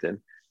my LinkedIn.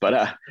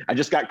 But I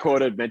just got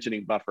quoted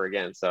mentioning Buffer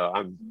again. So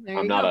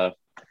I'm not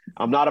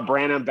a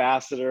brand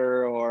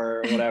ambassador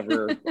or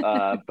whatever,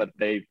 but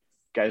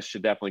guys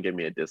should definitely give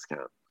me a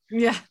discount.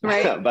 Yeah,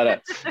 right.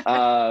 But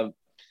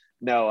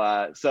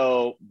no,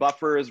 so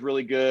Buffer is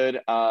really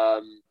good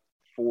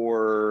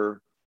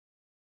for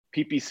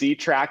PPC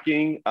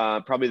tracking.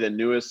 Probably the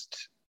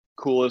newest,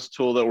 coolest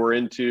tool that we're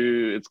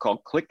into. It's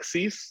called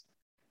ClickCease,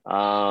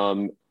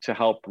 to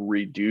help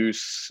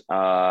reduce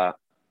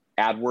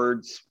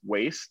AdWords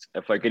waste.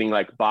 If they're getting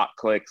like bot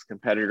clicks,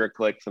 competitor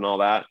clicks, and all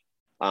that.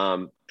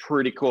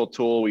 Pretty cool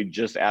tool. We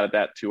just added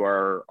that to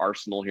our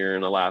arsenal here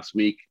in the last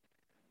week.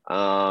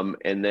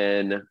 And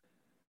then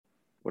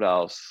what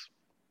else?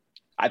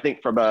 I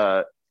think from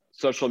a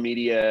social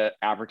media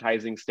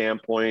advertising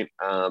standpoint,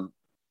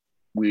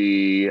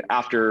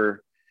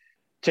 after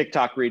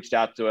TikTok reached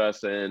out to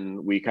us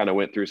and we kind of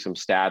went through some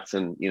stats,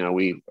 and,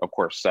 we of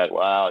course said,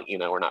 well,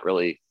 we're not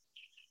really,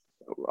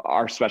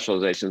 our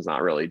specialization is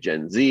not really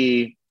Gen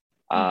Z.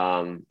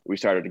 We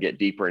started to get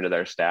deeper into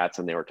their stats,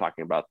 and they were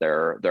talking about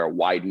their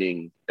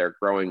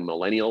growing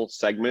millennial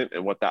segment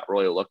and what that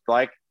really looked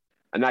like.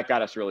 And that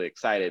got us really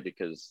excited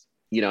because,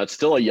 it's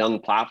still a young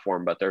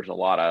platform, but there's a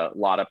lot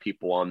of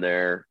people on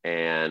there.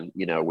 And,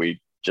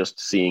 we just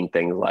seeing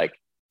things like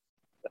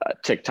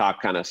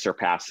TikTok kind of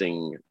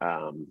surpassing,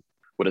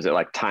 what is it,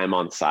 like time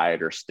on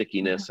site or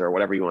stickiness or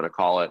whatever you want to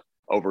call it,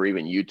 over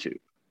even YouTube,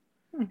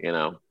 you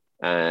know?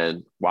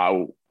 And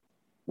while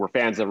we're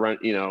fans of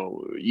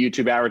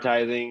YouTube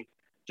advertising,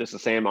 just the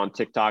same on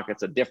TikTok,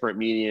 it's a different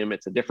medium.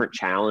 It's a different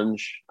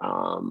challenge.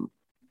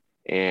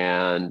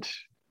 And,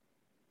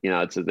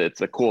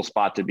 it's a cool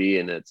spot to be,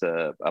 and it's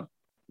a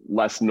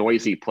less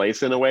noisy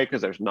place in a way,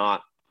 because there's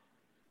not,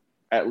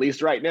 at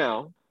least right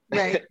now,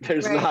 Right.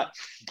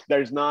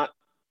 there's not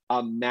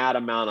a mad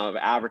amount of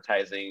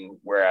advertising.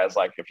 Whereas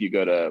like if you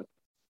go to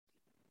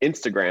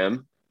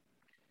Instagram,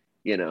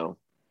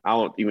 I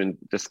won't even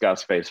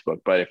discuss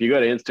Facebook, but if you go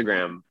to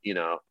Instagram,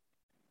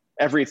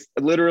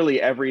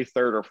 literally every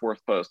third or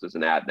fourth post is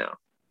an ad now.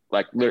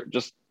 Like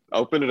just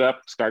open it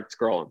up, start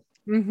scrolling.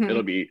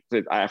 It'll be,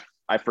 I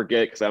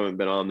forget because I haven't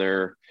been on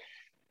there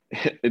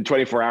in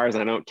 24 hours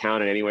and I don't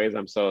count it anyways.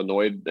 I'm so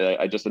annoyed.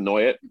 I just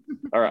annoy it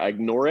or I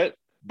ignore it.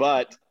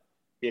 But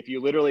if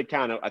you literally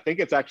count it, I think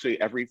it's actually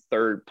every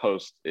third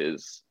post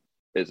is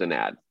an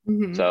ad.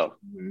 So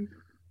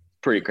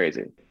pretty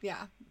crazy.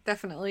 Yeah,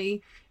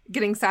 definitely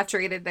getting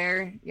saturated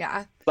there.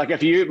 Yeah. Like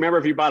if you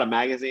bought a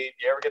magazine,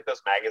 you ever get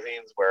those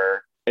magazines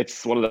where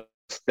it's one of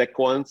those thick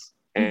ones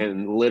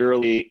and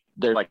literally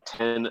there's like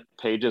 10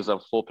 pages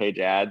of full page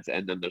ads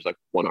and then there's like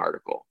one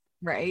article.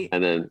 Right.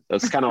 And then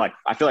it's kind of like,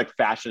 I feel like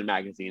fashion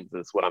magazines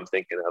is what I'm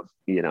thinking of,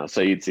 so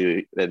you'd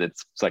see, and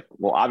it's like,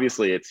 well,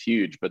 obviously it's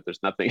huge, but there's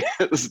nothing,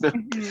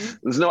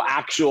 there's no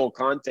actual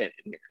content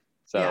in here.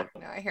 So yeah,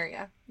 no, I hear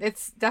you.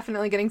 It's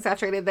definitely getting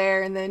saturated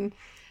there. And then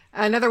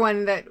another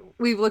one that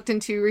we've looked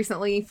into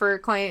recently for a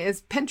client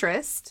is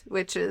Pinterest,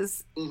 which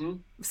is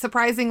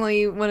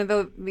surprisingly one of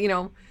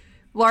the,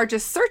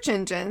 largest search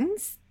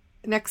engines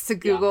next to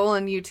Google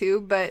and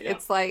YouTube. But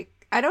it's like,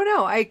 I don't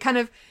know. I kind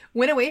of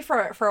went away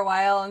for it for a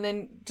while, and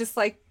then just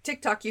like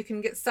TikTok, you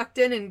can get sucked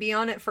in and be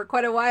on it for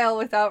quite a while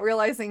without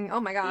realizing, oh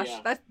my gosh,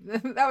 that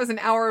was an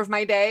hour of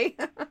my day.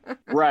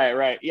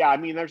 Right. Yeah. I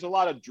mean, there's a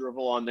lot of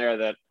drivel on there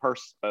that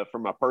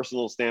from a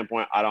personal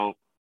standpoint, I don't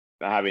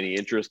have any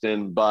interest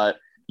in, but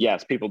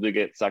yes, people do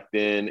get sucked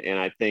in. And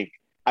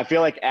I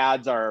feel like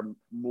ads are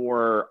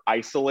more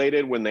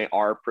isolated when they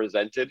are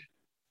presented.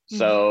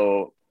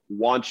 So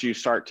once you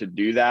start to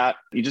do that,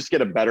 you just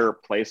get a better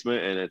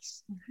placement, and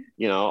it's,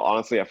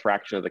 honestly a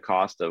fraction of the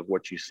cost of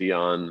what you see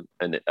on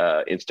an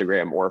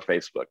Instagram or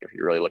Facebook if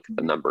you really look at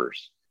the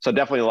numbers. So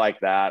definitely like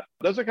that.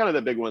 Those are kind of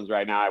the big ones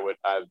right now.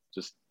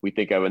 We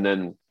think of, and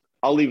then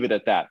I'll leave it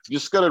at that.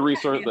 Just go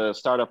to the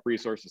startup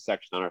resources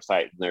section on our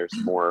site, and there's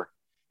more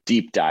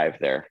deep dive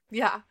there.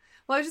 Yeah.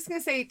 Well, I was just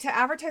going to say, to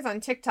advertise on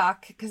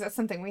TikTok, because that's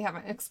something we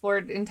haven't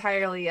explored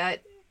entirely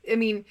yet. I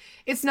mean,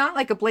 it's not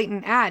like a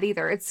blatant ad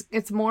either.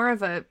 It's more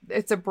of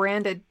it's a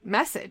branded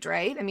message,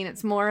 right? I mean,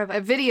 it's more of a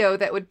video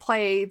that would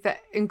play that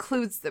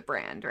includes the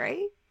brand,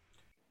 right?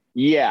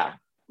 Yeah,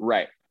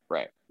 right.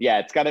 Yeah,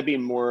 it's got to be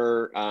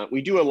more,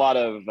 we do a lot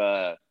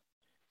of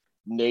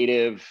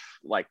native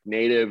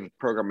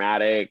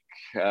programmatic,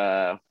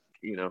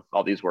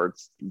 all these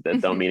words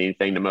that don't mean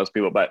anything to most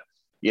people, but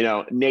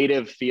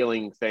native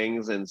feeling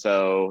things. And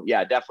so,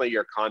 yeah, definitely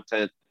your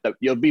content,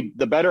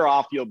 the better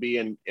off you'll be.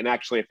 And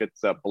actually, if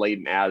it's a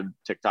blatant ad,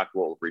 TikTok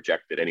will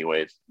reject it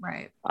anyways.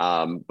 Right.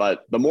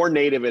 But the more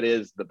native it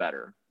is, the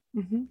better.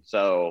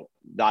 So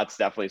that's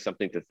definitely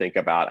something to think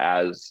about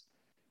as,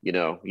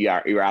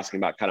 you're asking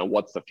about kind of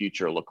what's the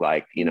future look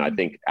like. I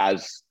think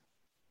as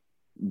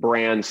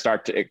brands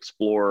start to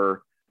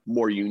explore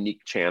more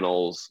unique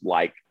channels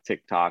like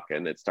TikTok,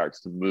 and it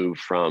starts to move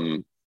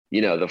from,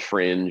 the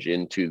fringe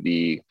into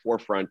the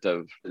forefront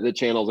of the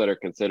channels that are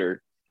considered,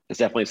 it's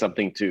definitely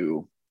something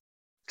to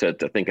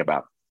think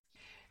about.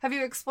 Have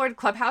you explored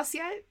Clubhouse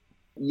yet?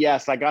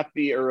 Yes, I got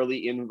the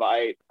early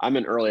invite. I'm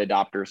an early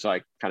adopter, so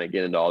I kind of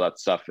get into all that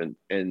stuff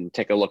and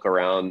take a look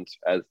around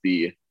as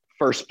the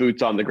first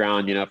boots on the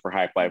ground, for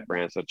High Five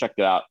brands. So check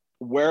it out.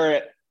 Where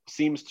it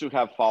seems to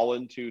have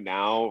fallen to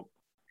now,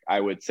 I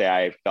would say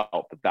I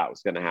felt that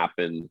was going to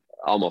happen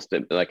almost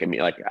like,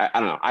 I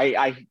don't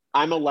know.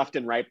 I'm a left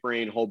and right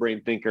brain, whole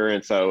brain thinker.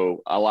 And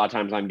so a lot of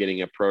times I'm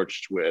getting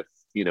approached with,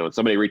 when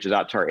somebody reaches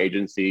out to our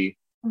agency,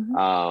 we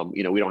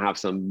don't have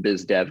some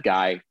biz dev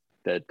guy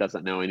that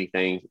doesn't know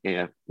anything.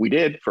 Yeah, we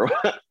did for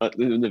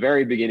in the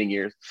very beginning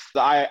years. So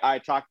I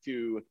talk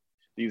to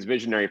these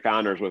visionary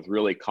founders with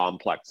really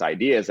complex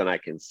ideas, and I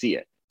can see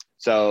it.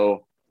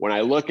 So when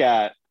I look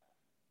at,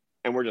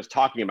 and we're just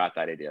talking about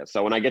that idea.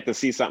 So when I get to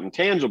see something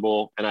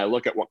tangible and I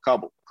look at what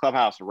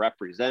Clubhouse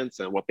represents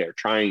and what they're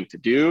trying to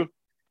do,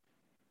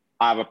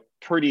 I have a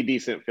pretty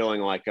decent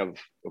feeling of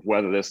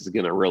whether this is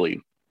going to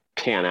really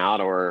pan out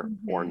or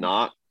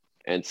not.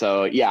 And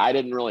so, yeah, I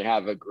didn't really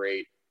have a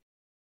great,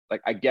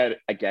 I get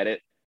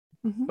it.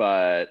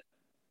 But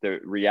the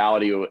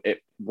reality,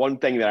 one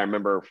thing that I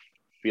remember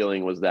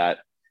feeling was that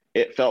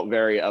it felt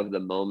very of the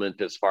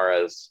moment, as far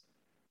as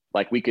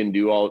we can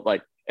do all,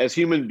 as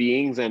human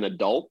beings and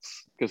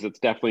adults, because it's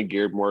definitely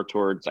geared more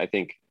towards, I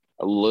think,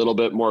 a little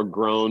bit more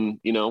grown,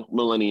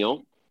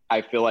 millennial.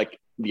 I feel like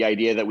the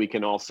idea that we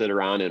can all sit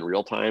around in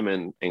real time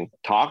and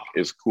talk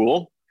is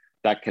cool.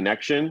 that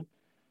connection.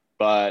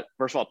 But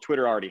first of all,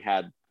 Twitter already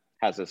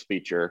has this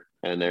feature,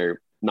 and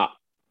they're not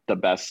the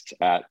best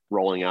at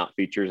rolling out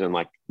features and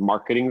like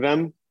marketing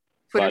them.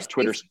 But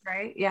Twitter,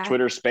 right? Yeah.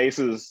 Twitter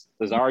Spaces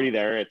is already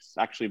there. It's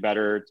actually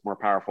better. It's more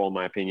powerful, in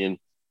my opinion,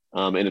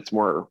 and it's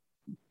more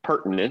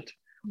pertinent.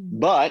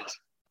 But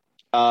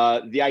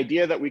the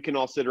idea that we can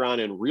all sit around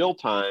in real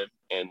time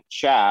and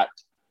chat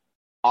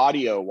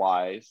audio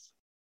wise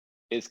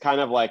is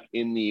kind of like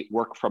in the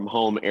work from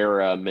home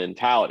era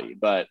mentality,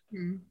 but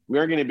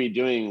we're going to be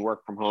doing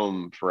work from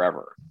home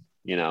forever.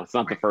 It's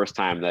not the first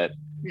time that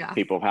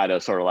people have had to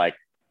sort of like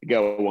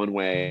go one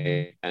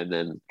way and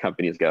then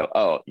companies go,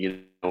 oh,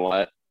 you know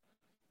what?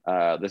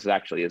 This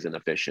actually isn't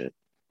efficient,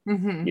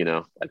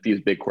 at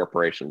these big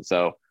corporations.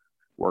 So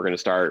we're going to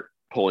start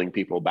pulling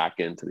people back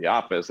into the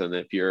office. And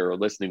if you're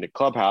listening to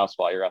Clubhouse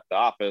while you're at the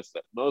office,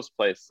 at most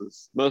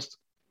places, most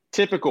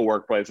typical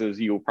workplaces,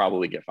 you will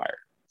probably get fired.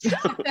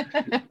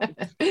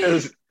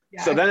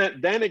 So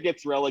then it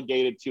gets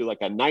relegated to like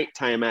a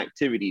nighttime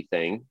activity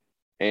thing.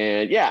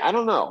 And I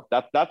don't know.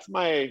 That's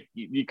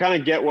you kind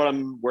of get where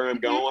I'm going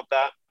with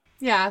that.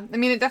 Yeah. I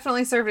mean, it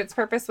definitely served its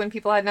purpose when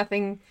people had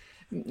nothing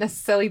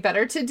necessarily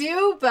better to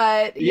do,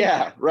 but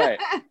right.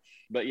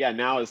 But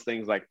now as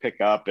things like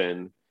pick up,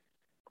 and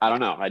I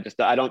don't know,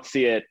 I don't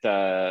see it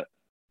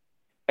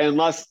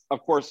unless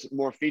of course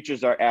more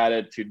features are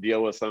added to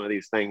deal with some of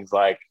these things.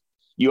 Like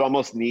you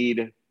almost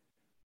need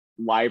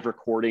live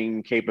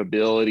recording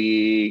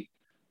capability,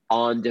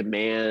 on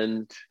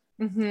demand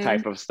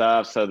type of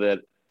stuff, so that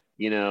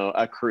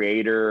a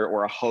creator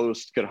or a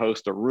host could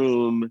host a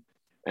room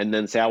and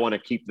then say, I want to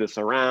keep this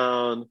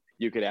around.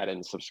 You could add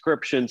in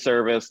subscription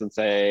service and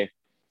say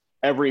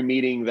every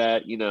meeting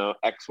that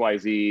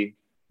XYZ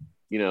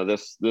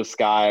this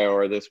guy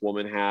or this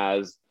woman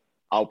has,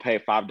 I'll pay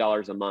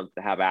 $5 a month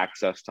to have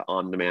access to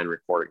on-demand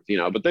recordings.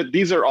 But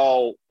this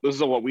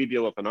is what we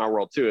deal with in our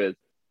world too, is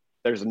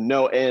there's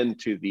no end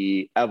to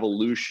the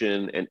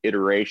evolution and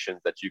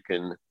iterations that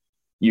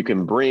you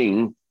can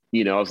bring,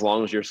 as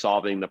long as you're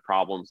solving the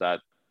problems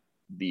that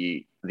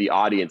the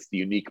audience, the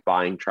unique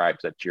buying tribes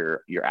that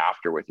you're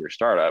after with your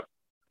startup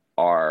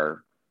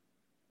are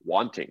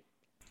wanting.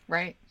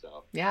 Right.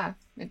 So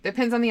it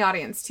depends on the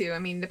audience too. I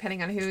mean,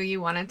 depending on who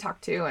you want to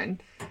talk to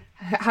and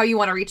how you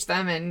want to reach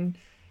them, and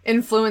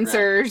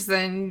influencers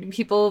and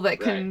people that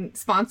can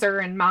sponsor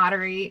and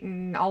moderate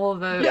and all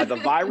of the the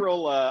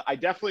viral I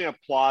definitely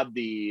applaud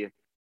the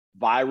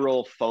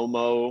viral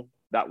FOMO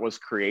that was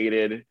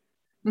created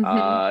in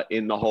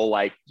the whole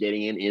like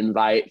getting an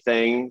invite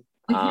thing.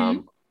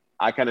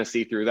 I kind of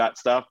see through that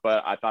stuff,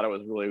 but I thought it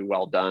was really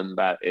well done.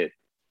 That it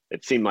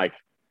seemed like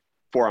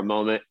for a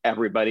moment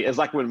everybody, it's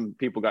like when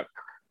people got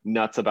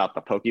nuts about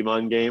the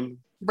Pokemon game,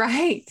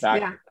 right?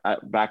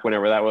 Back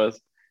whenever that was.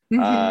 It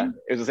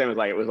was the same as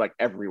it was like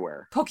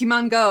everywhere.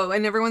 Pokemon Go,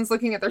 and everyone's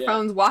looking at their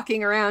phones,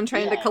 walking around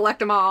trying to collect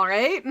them all,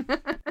 right?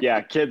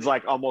 Kids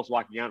like almost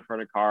walking out in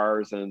front of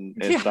cars and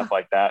stuff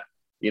like that.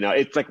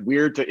 It's like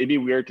it'd be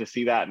weird to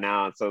see that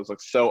now. So it's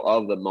like so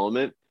of the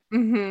moment.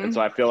 And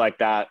so I feel like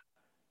that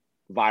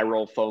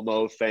viral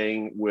FOMO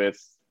thing with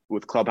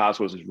Clubhouse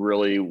was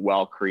really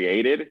well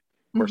created.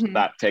 Of course,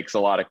 that takes a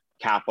lot of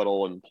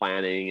capital and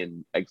planning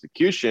and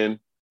execution,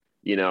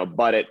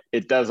 but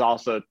it does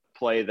also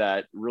play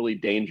that really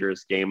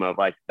dangerous game of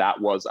like, that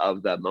was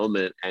of the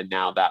moment and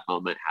now that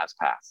moment has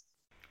passed.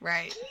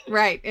 Right.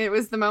 It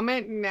was the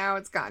moment and now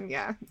it's gone.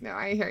 No,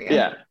 I hear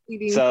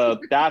you. So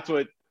that's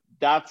what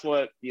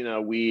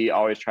we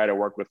always try to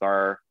work with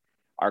our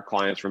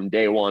clients from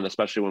day one,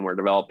 especially when we're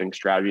developing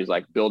strategies,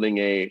 like building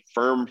a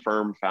firm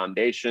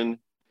foundation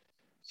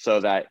so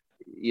that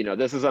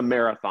this is a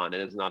marathon,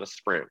 it is not a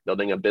sprint.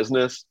 Building a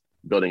business,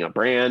 building a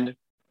brand,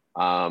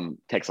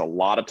 takes a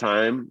lot of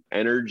time,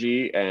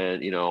 energy,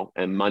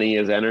 and money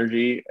is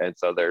energy. And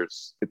so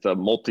it's a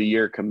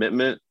multi-year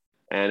commitment,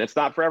 and it's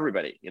not for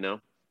everybody,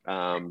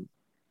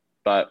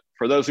 but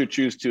for those who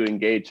choose to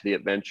engage the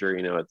adventure,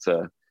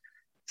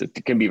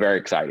 it can be very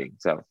exciting.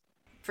 So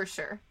for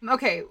sure.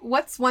 Okay.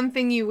 What's one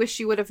thing you wish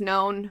you would have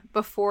known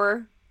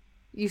before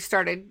you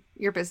started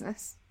your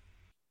business?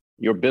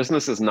 Your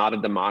business is not a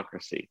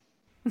democracy.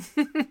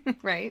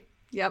 Right.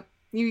 Yep.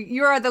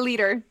 You are the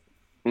leader.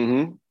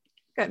 Good.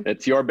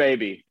 It's your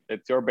baby.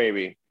 It's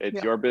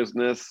your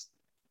business.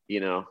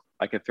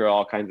 I could throw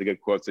all kinds of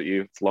good quotes at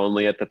you. It's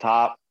lonely at the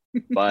top,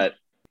 but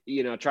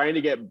trying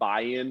to get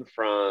buy-in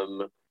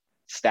from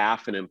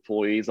staff and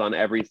employees on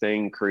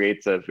everything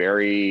creates a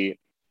very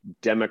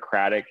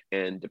democratic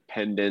and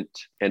dependent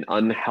and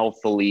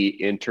unhealthily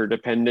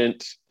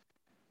interdependent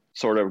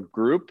sort of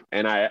group.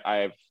 And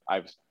I've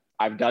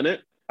done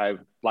it. I've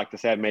like to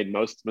say I've made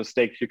most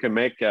mistakes you can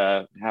make,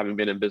 having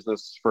been in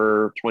business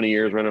for 20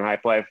 years, running High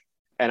Life.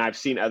 And I've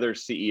seen other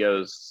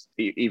CEOs,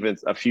 even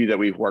a few that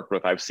we've worked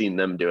with, I've seen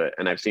them do it,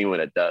 and I've seen what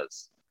it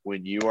does.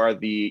 When you are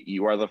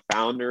the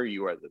founder,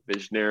 you are the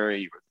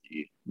visionary, you are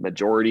the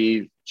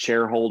majority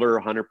shareholder,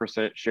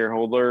 100%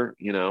 shareholder,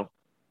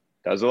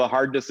 those are the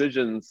hard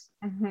decisions.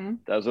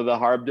 Those are the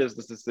hard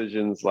business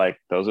decisions. Like,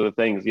 those are the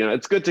things,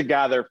 it's good to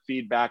gather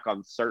feedback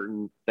on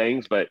certain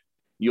things, but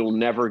you'll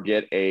never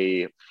get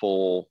a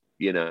full,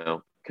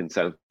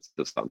 consensus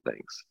on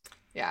things.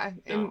 Yeah.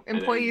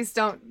 Employees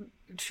don't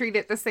treat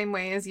it the same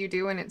way as you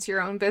do when it's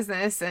your own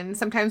business. And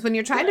sometimes when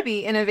you're trying to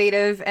be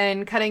innovative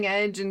and cutting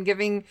edge and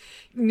giving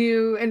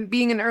new and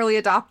being an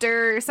early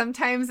adopter,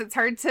 sometimes it's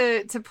hard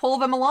to pull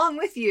them along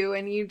with you,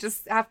 and you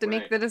just have to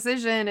make the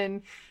decision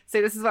and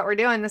say, this is what we're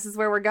doing. This is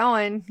where we're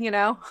going,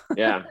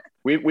 Yeah.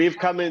 We've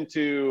come in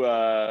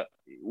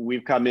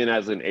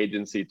as an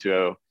agency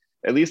to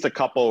at least a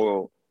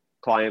couple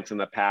clients in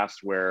the past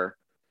where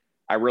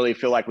I really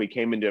feel like we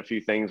came into a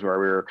few things where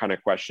we were kind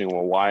of questioning,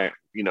 well, why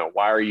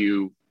are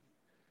you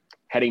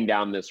heading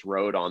down this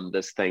road on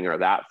this thing or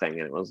that thing?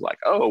 And it was like,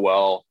 oh,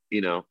 well,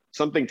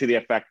 something to the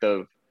effect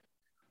of,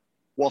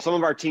 well, some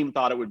of our team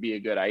thought it would be a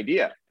good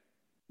idea,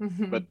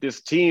 but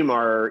this team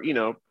are,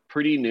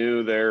 pretty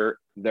new. They're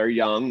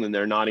young, and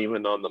they're not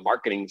even on the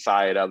marketing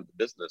side of the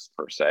business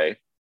per se,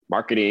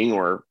 marketing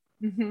or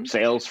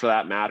sales for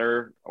that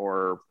matter,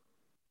 or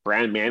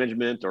brand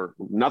management, or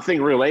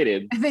nothing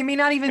related. They may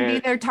not even be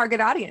their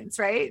target audience,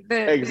 right?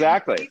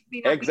 Exactly.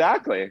 They're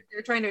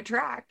trying to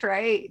attract,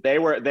 right? They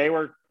were,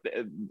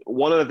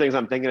 one of the things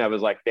I'm thinking of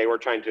is like, they were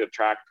trying to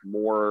attract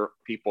more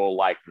people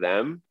like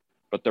them.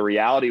 But the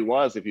reality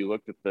was, if you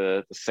looked at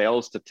the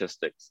sales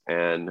statistics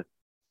and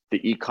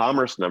the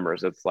e-commerce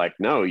numbers, it's like,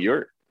 no,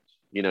 your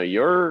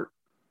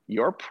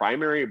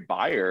primary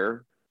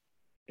buyer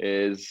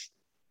is,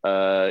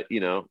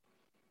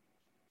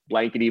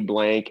 blankety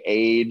blank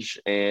age,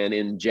 and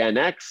in Gen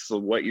X. So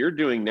what you're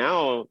doing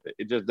now,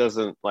 it just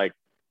doesn't, like,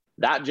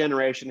 that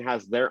generation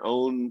has their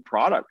own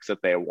products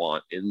that they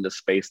want in the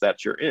space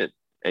that you're in,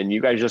 and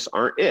you guys just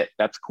aren't it.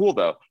 That's cool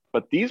though.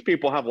 But these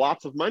people have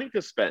lots of money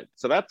to spend,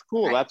 so that's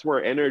cool. Right. That's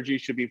where energy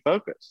should be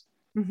focused.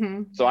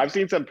 So I've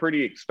seen some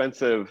pretty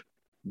expensive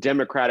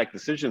democratic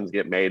decisions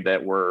get made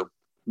that were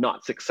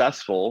not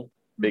successful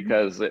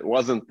because it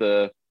wasn't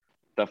the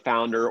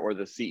founder or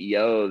the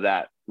CEO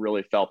that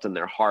really felt in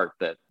their heart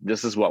that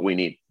this is what we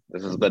need.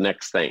 This is the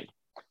next thing,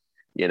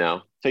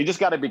 So you just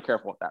got to be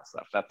careful with that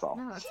stuff. That's all.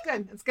 No, that's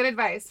good. It's good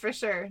advice for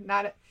sure.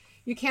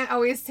 You can't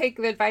always take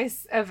the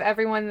advice of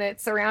everyone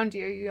that's around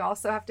you. You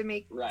also have to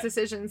make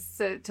decisions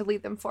to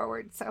lead them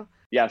forward. So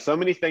yeah, so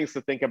many things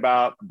to think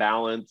about,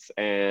 balance.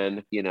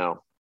 And,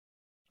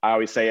 I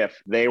always say if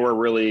they were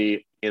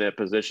really in a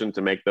position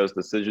to make those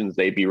decisions,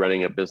 they'd be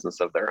running a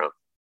business of their own.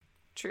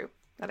 True.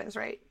 That is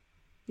right.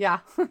 Yeah.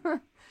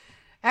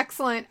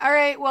 Excellent. All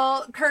right.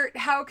 Well, Kurt,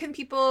 how can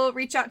people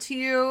reach out to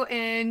you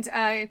and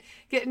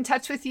get in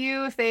touch with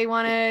you if they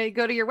want to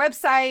go to your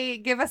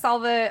website? Give us all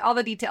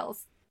the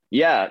details.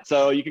 Yeah.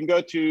 So you can go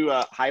to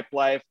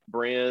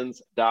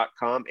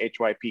hypelifebrands.com,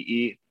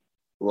 HYPE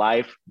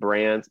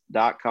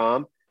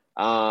lifebrands.com.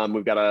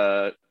 We've got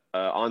a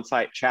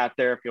on-site chat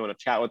there if you want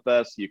to chat with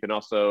us. You can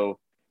also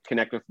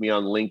connect with me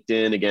on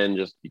LinkedIn. Again,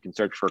 you can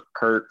search for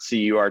Kurt,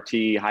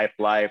 CURT, Hype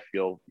Life.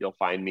 You'll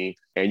find me.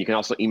 And you can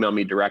also email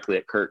me directly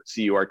at Kurt,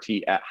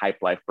 CURT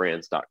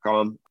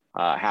 @hypelifebrands.com.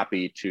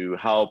 Happy to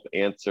help,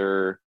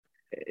 answer,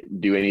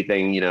 do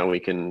anything,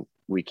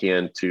 we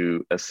can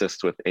to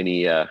assist with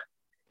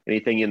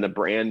anything in the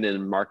brand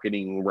and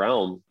marketing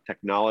realm,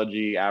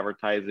 technology,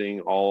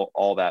 advertising,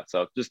 all that.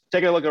 So just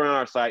take a look around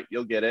our site.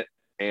 You'll get it,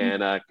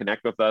 and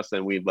connect with us,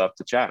 and we'd love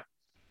to chat.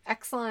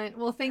 Excellent.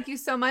 Well, thank you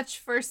so much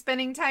for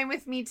spending time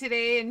with me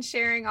today and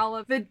sharing all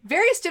of the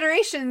various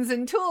generations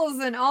and tools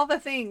and all the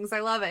things. I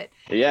love it.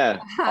 Yeah,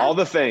 all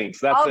the things.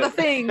 That's all the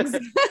things.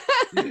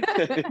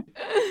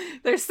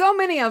 There's so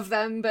many of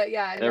them, but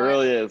yeah. There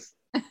really is.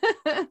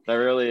 There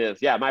really is.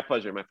 Yeah, my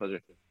pleasure. My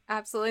pleasure.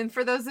 Absolutely. And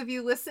for those of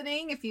you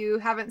listening, if you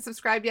haven't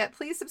subscribed yet,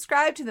 please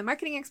subscribe to the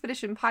Marketing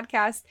Expedition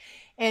podcast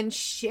and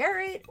share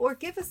it or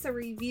give us a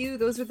review.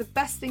 Those are the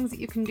best things that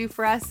you can do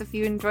for us. If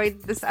you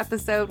enjoyed this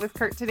episode with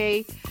Kurt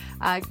today,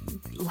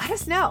 let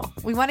us know.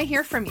 We want to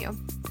hear from you.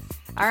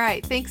 All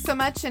right. Thanks so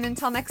much. And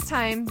until next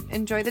time,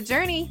 enjoy the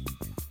journey.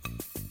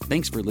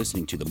 Thanks for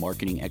listening to the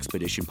Marketing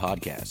Expedition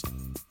podcast.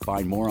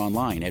 Find more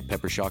online at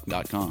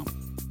peppershock.com.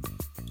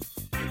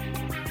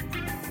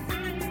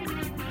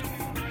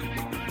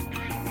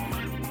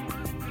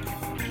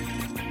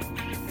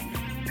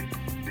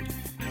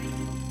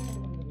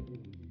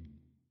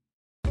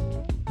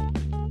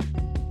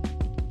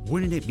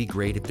 Wouldn't it be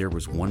great if there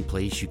was one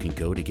place you can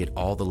go to get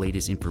all the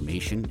latest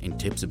information and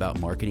tips about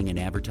marketing and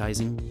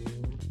advertising?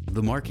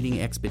 The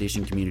Marketing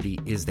Expedition community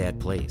is that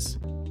place.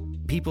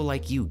 People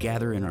like you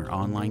gather in our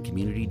online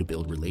community to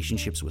build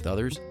relationships with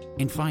others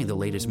and find the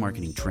latest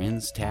marketing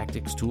trends,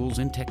 tactics, tools,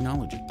 and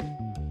technology.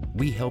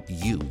 We help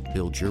you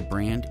build your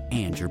brand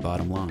and your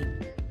bottom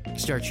line.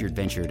 Start your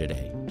adventure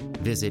today.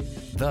 Visit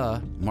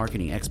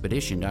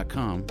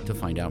themarketingexpedition.com to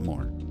find out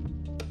more.